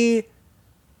would be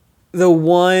my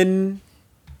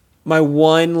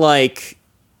one like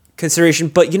consideration.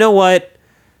 But you know what?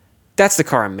 That's the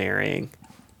car I'm marrying.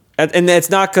 And it's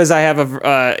not because I have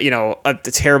a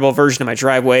terrible version of my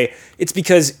driveway. It's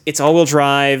because it's all-wheel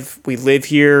drive. We live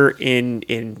here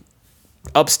in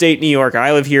upstate New York.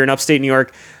 I live here in upstate New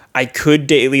York. I could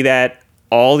daily that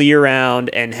all year round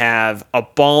and have a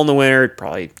ball in the winter. It'd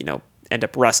probably, end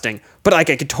up rusting. But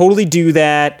like I could totally do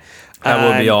that. That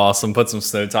would be awesome. Put some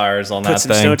snow tires on that thing. Put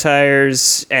some snow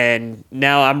tires, and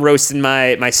now I'm roasting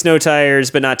my snow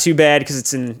tires, but not too bad because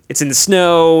it's in the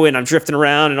snow and I'm drifting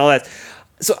around and all that.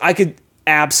 So I could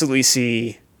absolutely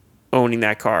see owning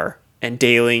that car and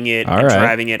dailying it and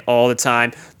driving it all the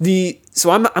time. So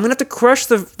I'm gonna have to crush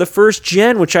the first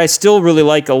gen, which I still really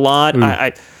like a lot.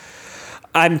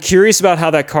 I'm curious about how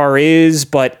that car is,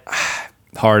 but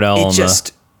hard L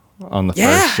on the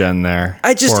first gen there.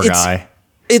 Poor guy.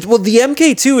 The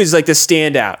MK2 is like the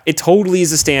standout. It totally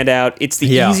is a standout. It's the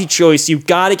easy choice. You've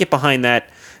got to get behind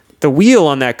the wheel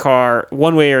on that car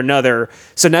one way or another.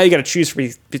 So now you got to choose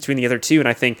between the other two. And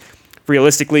I think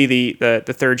realistically, the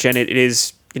third gen, it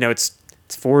is, it's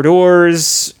 4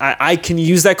 doors. I can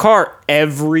use that car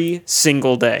every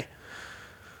single day.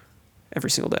 Every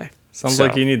single day. Sounds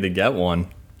like you need to get one.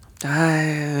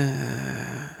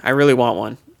 I really want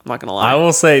one. I'm not gonna lie. I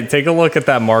will say, take a look at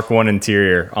that Mark 1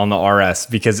 interior on the RS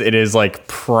because it is like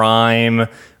prime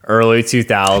early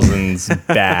 2000s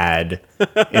bad.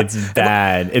 It's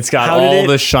bad. It's got all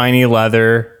the shiny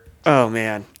leather. Oh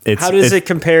man. How does it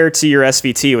compare to your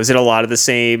SVT? Was it a lot of the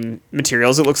same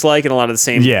materials, it looks like, and a lot of the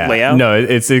same layout? No,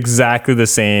 it's exactly the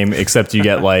same, except you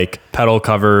get like pedal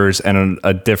covers and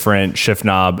a different shift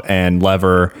knob and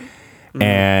lever.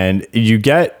 And you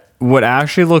get what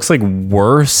actually looks like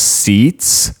worse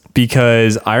seats,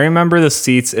 because I remember the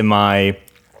seats I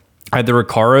had the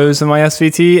Recaros in my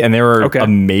SVT and they were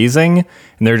amazing,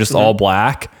 and they're just all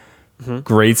black,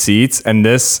 great seats. And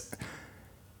this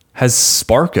has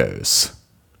Sparkos,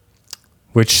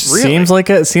 which seems like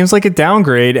a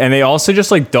downgrade. And they also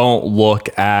just like don't look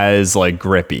as like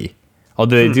grippy.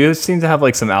 Although they do seem to have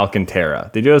like some Alcantara.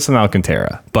 They do have some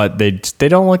Alcantara, but they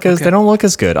don't look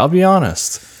as good. I'll be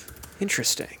honest.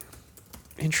 Interesting.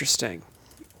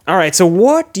 All right, so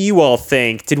what do you all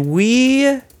think? Did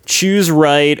we choose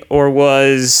right, or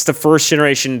was the first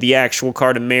generation the actual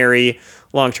car to marry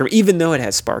long term, even though it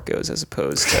has Sparkos as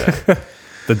opposed to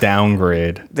the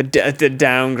downgrade? The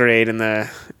downgrade in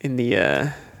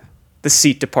the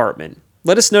seat department.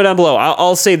 Let us know down below.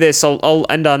 I'll say this. I'll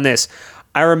end on this.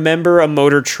 I remember a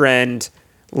Motor Trend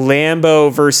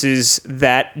Lambo versus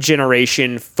that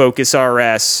generation Focus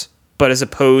RS. But as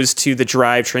opposed to the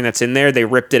drivetrain that's in there, they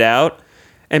ripped it out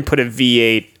and put a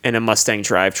V8 and a Mustang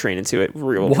drivetrain into it,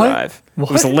 rear-wheel drive. What?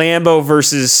 It was a Lambo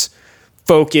versus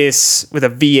Focus with a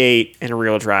V8 and a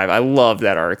rear-wheel drive. I love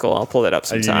that article. I'll pull that up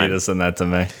sometime. You need to send that to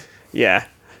me. Yeah.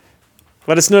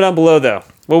 Let us know down below, though.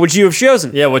 What would you have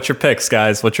chosen? Yeah, what's your picks,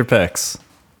 guys? What's your picks?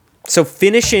 So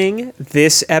finishing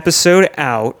this episode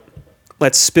out,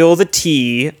 let's spill the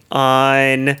tea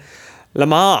on Le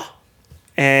Mans.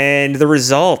 And the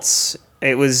results,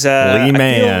 it was Le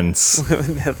Mans.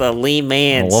 The Le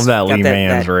Mans. I love that Le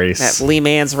Mans race. That Le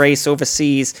Mans race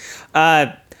overseas.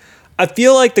 I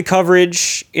feel like the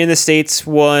coverage in the States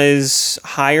was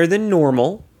higher than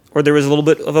normal. or there was a little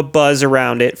bit of a buzz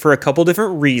around it for a couple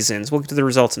different reasons. We'll get to the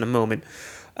results in a moment.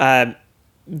 I'd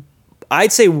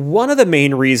say one of the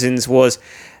main reasons was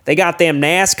they got them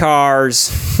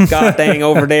NASCARs god dang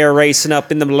over there racing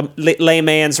up in the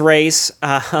layman's race.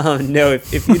 No,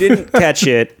 if you didn't catch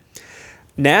it,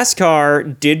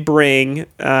 NASCAR did bring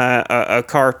a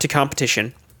car to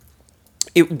competition.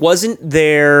 It wasn't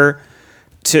there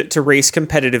to race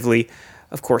competitively.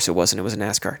 Of course it wasn't. It was a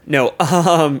NASCAR. No,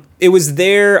 it was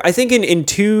there, I think,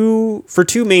 for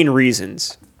two main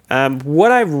reasons.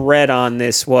 What I've read on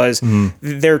this was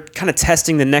they're kind of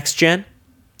testing the next gen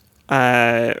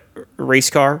race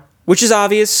car, which is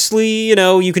obviously,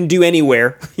 you can do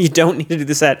anywhere. You don't need to do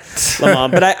this at Le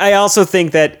Mans. But I also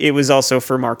think that it was also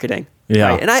for marketing.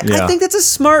 Yeah. Right? And I think that's a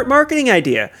smart marketing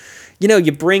idea.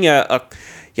 You bring a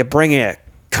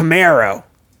Camaro,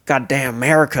 goddamn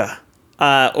America,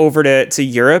 over to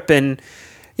Europe, and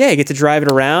you get to drive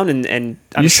it around. And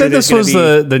I'm you sure said this was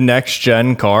the next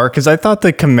gen car, because I thought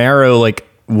the Camaro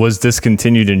was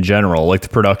discontinued in general, like the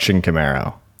production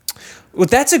Camaro. Well,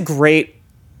 that's a great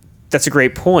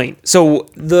point. So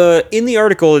in the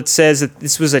article it says that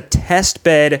this was a test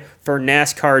bed for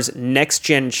NASCAR's next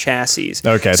gen chassis.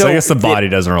 Okay, so I guess the body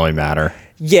doesn't really matter.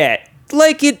 Yeah,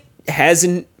 like it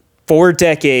hasn't for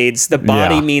decades. The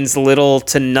body means little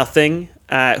to nothing.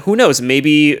 Who knows?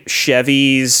 Maybe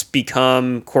Chevys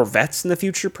become Corvettes in the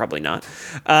future. Probably not.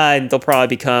 And they'll probably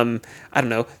become, I don't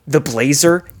know, the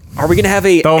Blazer. Are we going to have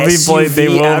a SUV? They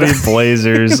will be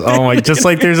Blazers. Oh my! Just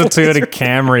like there's a Toyota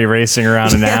Camry racing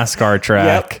around a NASCAR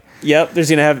track. Yep.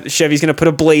 Chevy's going to put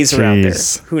a Blazer out there.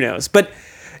 Who knows? But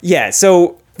yeah.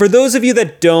 So for those of you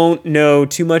that don't know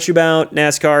too much about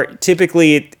NASCAR,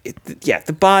 typically,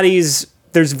 the bodies.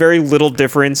 There's very little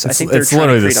difference. I think they're trying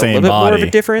to create a little bit more of a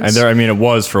difference. And it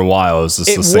was for a while. It was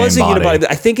just the same body. Unibody.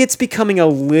 I think it's becoming a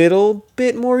little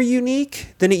bit more unique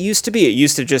than it used to be. It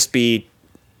used to just be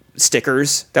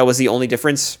stickers. That was the only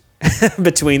difference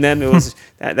between them. It was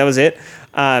that was it.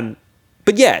 But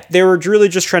yeah, they were really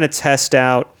just trying to test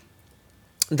out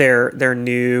their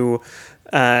new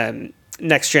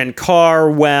next gen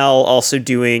car, while also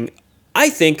doing, I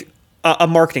think, a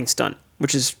marketing stunt,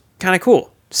 which is kind of cool.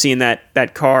 Seeing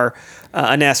that car,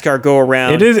 a NASCAR go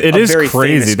around. It is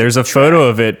crazy. There's a photo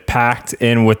of it packed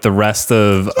in with the rest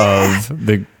of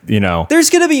the There's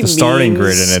gonna be the starting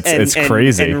grid, and it's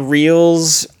crazy. And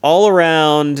reels all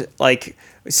around, like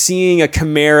seeing a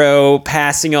Camaro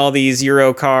passing all these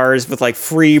Euro cars with like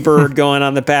Freebird going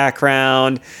on the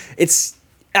background. It's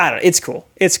cool.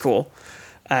 It's cool.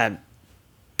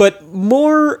 But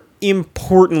more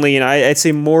importantly, and I'd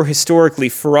say more historically,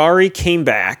 Ferrari came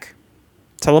back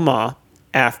to Le Mans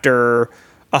after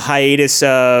a hiatus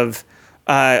of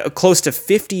close to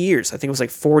 50 years. I think it was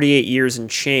like 48 years and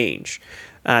change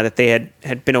that they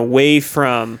had been away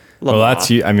from Le Mans. Well,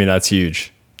 that's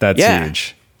huge. That's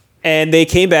huge. And they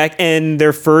came back, and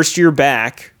their first year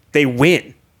back, they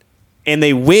win. And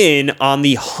they win on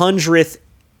the 100th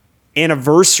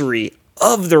anniversary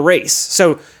of the race.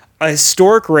 So a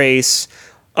historic race,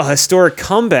 a historic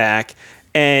comeback.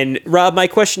 And Rob, my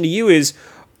question to you is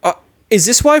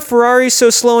this why Ferrari's so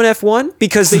slow in F1?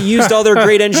 Because they used all their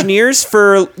great engineers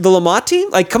for the Le Mans team?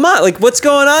 Like, come on, like, what's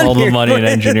going on all here? All the money and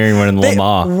engineering went in Le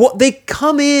Mans. They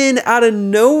come in out of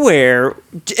nowhere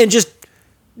and just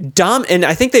and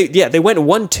I think they went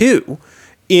 1-2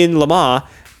 in Le Mans,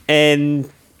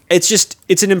 and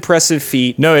it's an impressive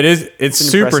feat. No, it is. It's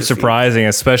super surprising,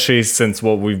 especially since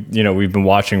what we've been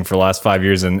watching for the last 5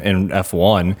 years in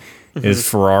F1 is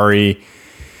Ferrari.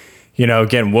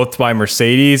 Again, whooped by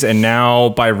Mercedes and now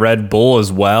by Red Bull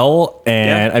as well.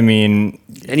 And I mean,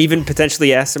 and even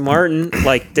potentially Aston Martin,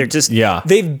 like they're just,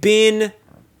 they've been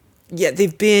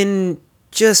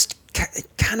just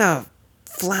kind of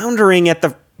floundering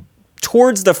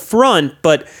towards the front,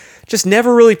 but just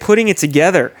never really putting it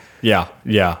together. Yeah.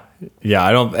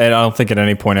 I don't think at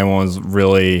any point anyone was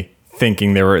really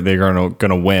thinking they're going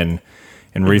to win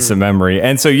in recent memory.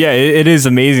 And so, it is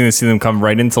amazing to see them come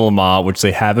right into Le Mans, which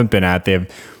they haven't been at. They have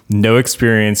no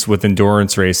experience with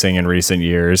endurance racing in recent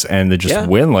years, and to just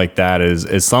win like that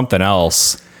is something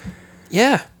else.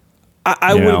 Yeah.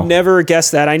 I would have never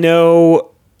guessed that. I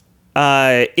know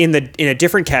in a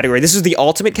different category, this is the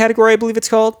ultimate category, I believe it's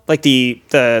called. Like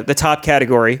the top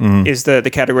category is the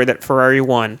category that Ferrari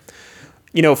won.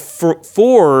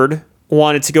 Ford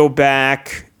wanted to go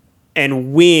back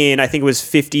and win, I think it was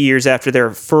 50 years after their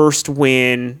first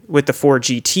win with the Ford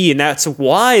GT. And that's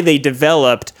why they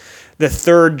developed the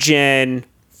third gen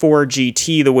Ford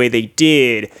GT the way they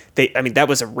did. That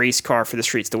was a race car for the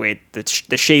streets, the way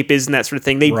the shape is and that sort of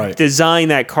thing. They designed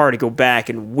that car to go back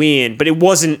and win, but it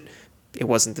wasn't it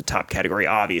wasn't the top category.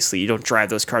 Obviously, you don't drive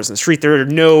those cars in the street. There are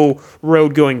no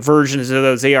road going versions of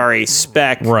those. They are a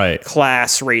spec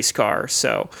class race car.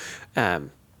 So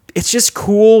it's just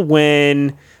cool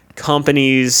when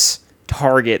companies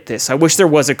target this. I wish there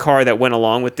was a car that went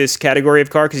along with this category of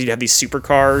car, because you'd have these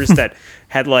supercars that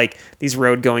had like these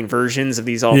road going versions of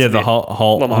these ultimate the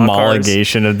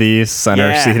homologation of these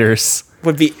center seaters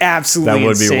would be absolutely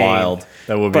insane. Be wild.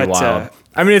 That would be wild.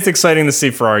 I mean, it's exciting to see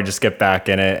Ferrari just get back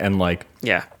in it and like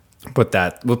put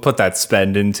that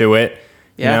spend into it.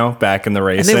 You know, back in the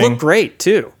racing. And they look great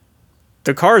too.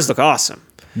 The cars look awesome.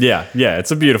 Yeah,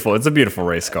 it's a beautiful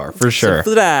race car for sure.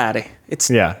 Ferrari.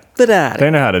 Ferrari.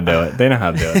 They know how to do it.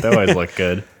 They always look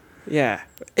good. Yeah.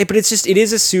 But it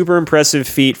is a super impressive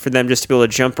feat for them just to be able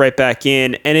to jump right back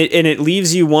in, and it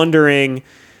leaves you wondering,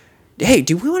 hey,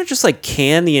 do we want to just like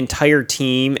can the entire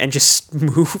team and just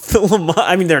move the Le Mans?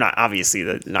 I mean, they're not going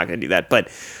to do that, but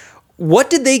what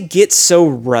did they get so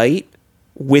right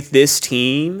with this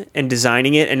team and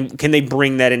designing it, and can they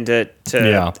bring that into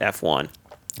F1?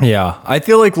 Yeah, I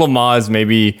feel like Le Mans is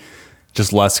maybe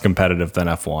just less competitive than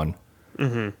F1.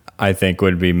 Mm-hmm. I think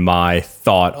would be my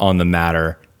thought on the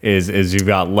matter. Is you've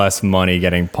got less money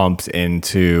getting pumped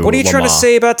into. What are you trying to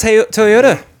say about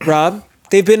Toyota, Rob?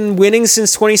 They've been winning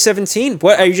since 2017.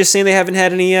 What are you just saying? They haven't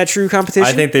had any true competition?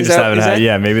 I think they just haven't had.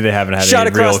 Yeah, maybe they haven't had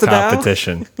any real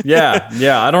competition.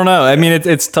 Yeah. I don't know. I mean,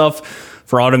 it's tough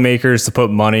for automakers to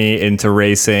put money into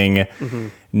racing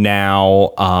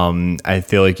now. I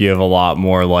feel like you have a lot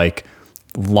more like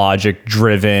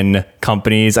logic-driven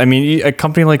companies. I mean, a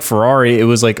company like Ferrari, it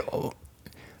was like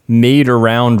made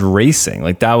around racing.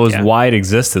 Like that was why it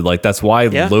existed. Like that's why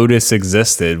Lotus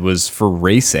existed, was for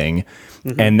racing.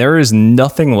 And there is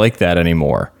nothing like that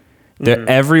anymore.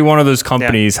 Every one of those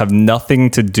companies have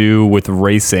nothing to do with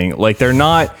racing. Like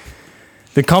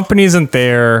the company isn't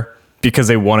there because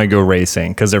they want to go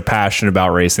racing, because they're passionate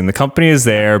about racing. The company is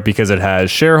there because it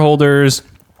has shareholders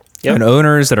and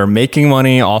owners that are making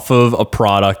money off of a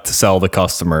product to sell to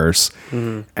customers.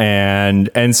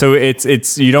 And so it's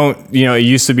it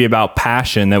used to be about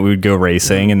passion that we would go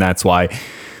racing, and that's why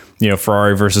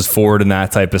Ferrari versus Ford and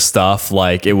that type of stuff,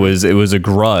 like it was a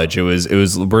grudge. It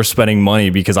was we're spending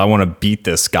money because I want to beat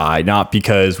this guy, not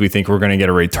because we think we're going to get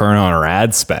a return on our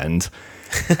ad spend.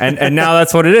 And now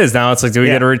that's what it is. Now it's like, do we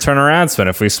get a return on our ad spend?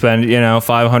 If we spend,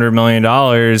 $500 million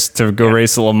to go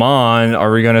race at Le Mans,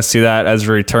 are we going to see that as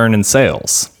a return in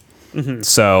sales?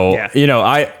 So,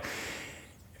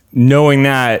 knowing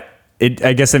that,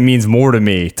 I guess it means more to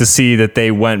me to see that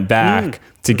they went back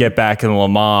to get back in Le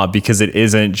Mans, because it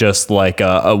isn't just like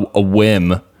a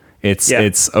whim.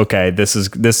 It's okay.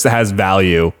 This has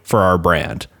value for our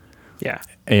brand. Yeah.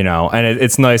 And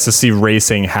it's nice to see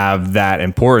racing have that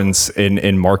importance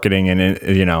in marketing and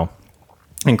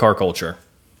in car culture.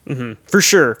 For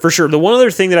sure. The one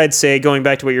other thing that I'd say, going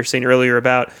back to what you were saying earlier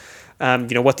about,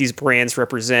 what these brands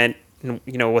represent, and,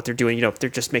 what they're doing, they're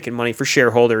just making money for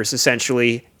shareholders,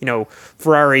 essentially.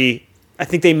 Ferrari, I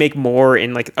think they make more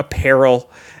in like apparel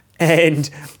and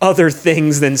other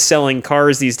things than selling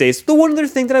cars these days. The one other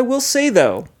thing that I will say,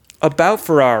 though, about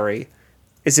Ferrari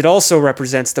is it also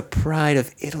represents the pride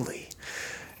of Italy.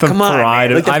 Come on,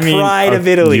 man. Like the pride of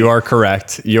Italy. You are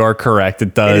correct.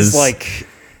 It does.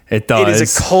 It does. It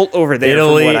is a cult over there.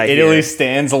 Italy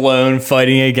stands alone,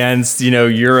 fighting against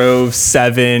Euro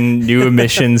 7 new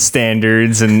emission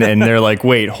standards, and they're like,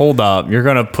 wait, hold up, you're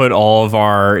gonna put all of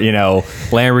our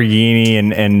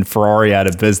Lamborghini and Ferrari out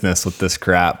of business with this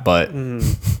crap. But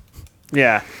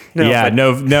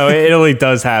Italy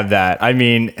does have that. I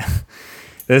mean,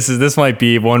 this might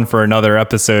be one for another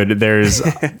episode. There's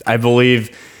I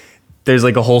believe there's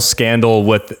like a whole scandal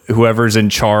with whoever's in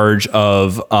charge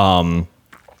of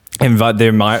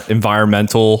the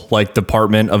environmental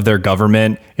department of their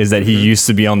government, is that he used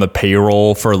to be on the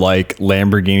payroll for like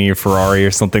Lamborghini or Ferrari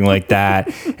or something like that.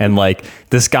 And like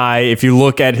this guy, if you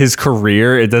look at his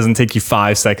career, it doesn't take you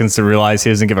 5 seconds to realize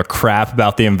he doesn't give a crap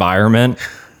about the environment.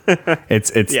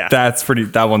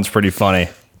 That one's pretty funny.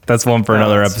 That's one for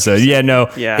another episode.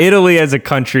 Italy as a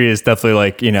country is definitely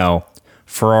like,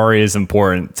 Ferrari is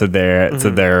important to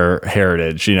their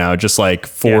heritage, just like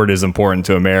Ford is important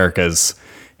to America's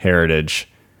heritage.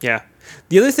 Yeah.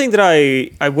 The other thing that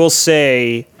I will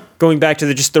say, going back to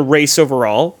the race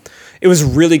overall, it was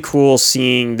really cool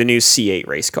seeing the new C8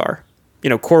 race car.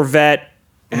 Corvette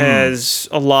has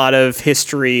a lot of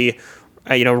history,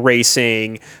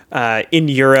 racing in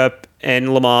Europe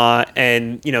and Le Mans,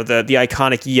 and the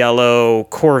iconic yellow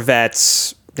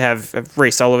Corvettes have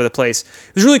raced all over the place.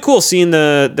 It was really cool seeing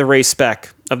the race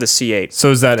spec of the C8. So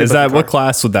is that what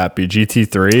class would that be?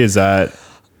 GT3? Is that?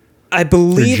 I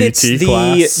believe it's GT the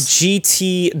class?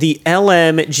 the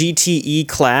LM GTE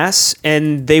class,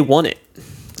 and they won it.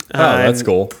 Oh, that's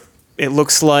cool. It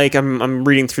looks like I'm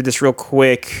reading through this real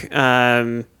quick.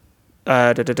 For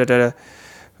the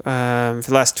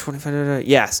last 25.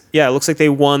 Yes, yeah, it looks like they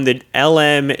won the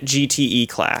LM GTE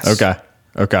class.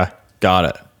 Okay, got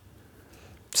it.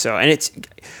 So, and it's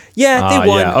they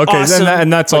won. Yeah. Okay, Awesome,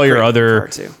 and that's but all your great other. car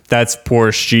too. That's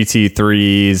Porsche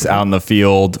GT3s out in the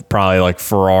field. Probably like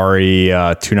Ferrari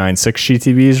 296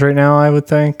 GTBs right now, I would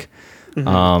think.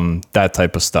 That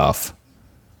type of stuff.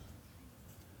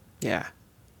 Yeah.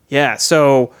 Yeah.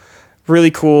 So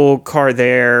really cool car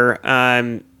there.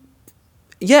 And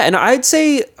I'd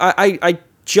say I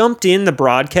jumped in the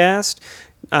broadcast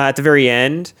at the very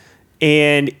end,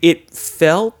 and it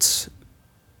felt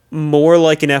more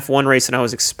like an F1 race than I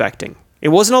was expecting. It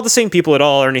wasn't all the same people at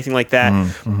all or anything like that,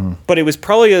 but it was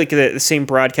probably like the same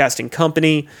broadcasting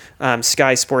company.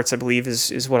 Sky Sports, I believe,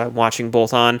 is what I'm watching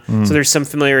both on. So there's some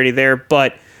familiarity there.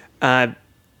 But I'm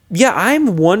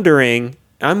wondering,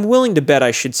 I'm willing to bet,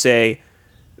 I should say,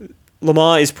 Le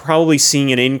Mans is probably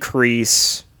seeing an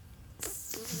increase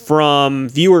from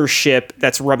viewership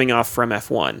that's rubbing off from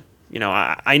F1. You know,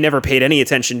 I never paid any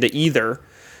attention to either.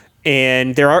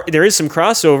 And there is some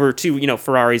crossover too. You know,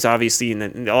 Ferrari's obviously,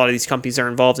 and a lot of these companies are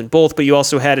involved in both. But you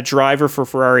also had a driver for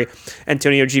Ferrari,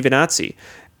 Antonio Giovinazzi,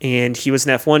 and he was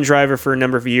an F1 driver for a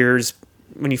number of years.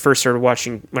 When I first started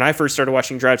watching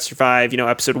Drive to Survive, you know,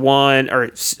 episode 1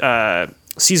 or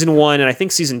season 1, and I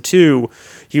think season 2,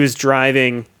 he was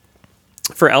driving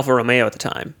for Alfa Romeo at the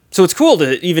time. So it's cool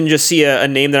to even just see a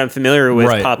name that I'm familiar with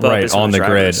pop up as on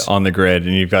the grid,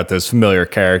 and you've got those familiar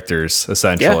characters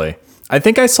essentially. Yeah. I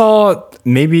think it's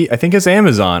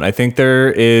Amazon. I think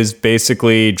there is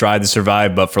basically Drive to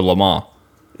Survive, but for Le Mans.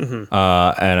 And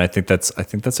I think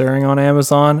that's airing on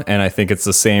Amazon, and I think it's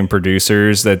the same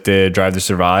producers that did Drive to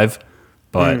Survive.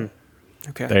 But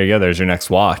there you go. There's your next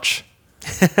watch.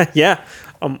 Yeah,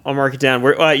 I'll mark it down.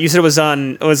 You said it was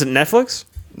on? Was it Netflix?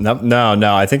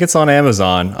 No. I think it's on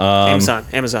Amazon.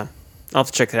 Amazon. I'll have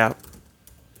to check it out.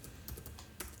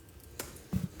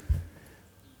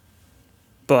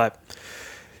 But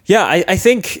yeah, I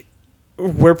think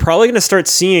we're probably going to start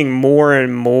seeing more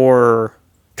and more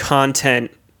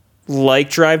content like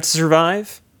Drive to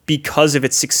Survive because of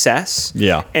its success.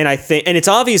 Yeah. And it's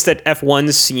obvious that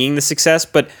F1's seeing the success,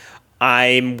 but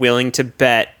I'm willing to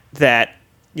bet that,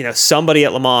 you know, somebody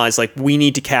at Le Mans is like, we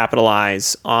need to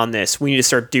capitalize on this. We need to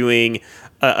start doing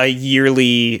a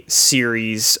yearly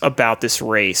series about this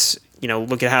race. You know,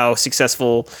 look at how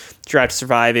successful Drive to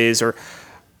Survive is, or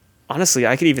honestly,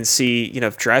 I could even see, you know,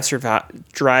 if Drive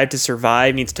to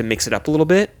Survive needs to mix it up a little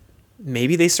bit,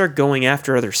 maybe they start going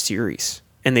after other series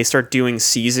and they start doing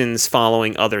seasons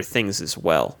following other things as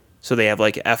well. So they have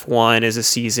like F1 as a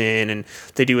season, and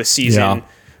they do a season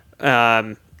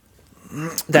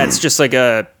that's just like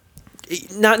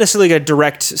not necessarily like a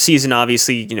direct season.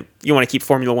 Obviously, you know, you want to keep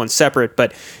Formula One separate,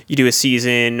 but you do a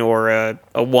season or a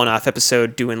one-off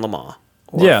episode doing Le Mans.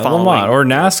 Le Mans or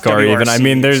NASCAR even. I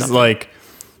mean,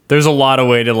 there's a lot of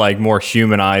way to like more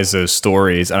humanize those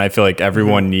stories, and I feel like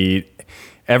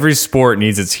every sport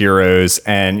needs its heroes.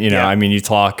 And you know, I mean, you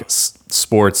talk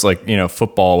sports like, you know,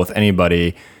 football with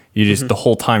anybody, you just the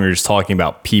whole time you're just talking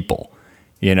about people,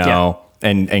 you know,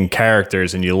 and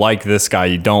characters, and you like this guy,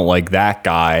 you don't like that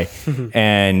guy,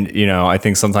 and you know, I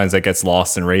think sometimes that gets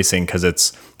lost in racing because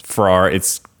it's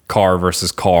car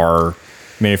versus car,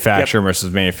 manufacturer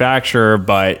versus manufacturer,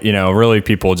 but you know, really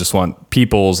people just want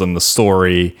peoples and the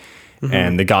story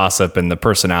and the gossip and the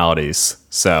personalities.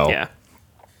 So yeah,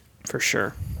 for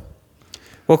sure.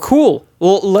 Well, cool.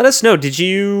 Well, let us know. Did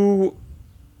you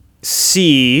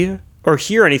see or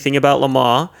hear anything about Le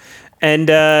Mans? And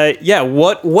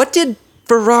what did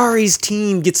Ferrari's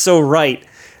team get so right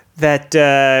that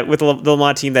with the Le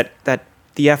Mans team that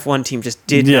the F1 team just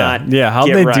did not? Yeah, how'd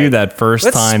they do that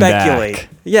first time speculate. Back?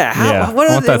 Yeah,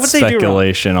 what that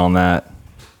speculation on that?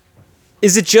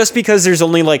 Is it just because there's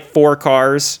only like 4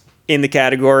 cars in the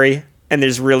category and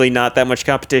there's really not that much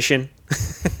competition?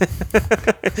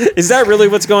 Is that really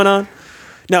what's going on?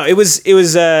 No, it was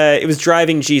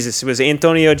driving Jesus. It was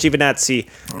Antonio Giovinazzi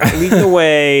leading the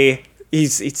way.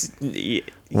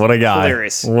 What a guy!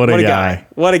 Hilarious. What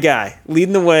a guy!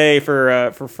 Leading the way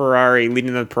for Ferrari,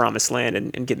 leading the promised land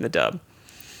and getting the dub.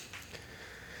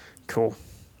 Cool.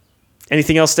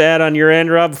 Anything else to add on your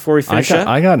end, Rob, before we finish up?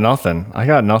 I got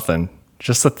nothing.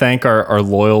 Just to thank our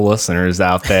loyal listeners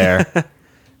out there.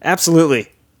 Absolutely.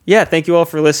 Yeah, thank you all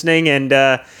for listening. And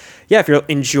if you're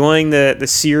enjoying the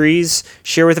series,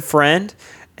 share with a friend.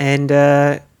 And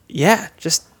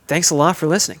just thanks a lot for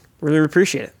listening. Really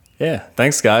appreciate it. Yeah.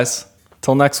 Thanks, guys.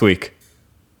 Till next week.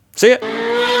 See ya.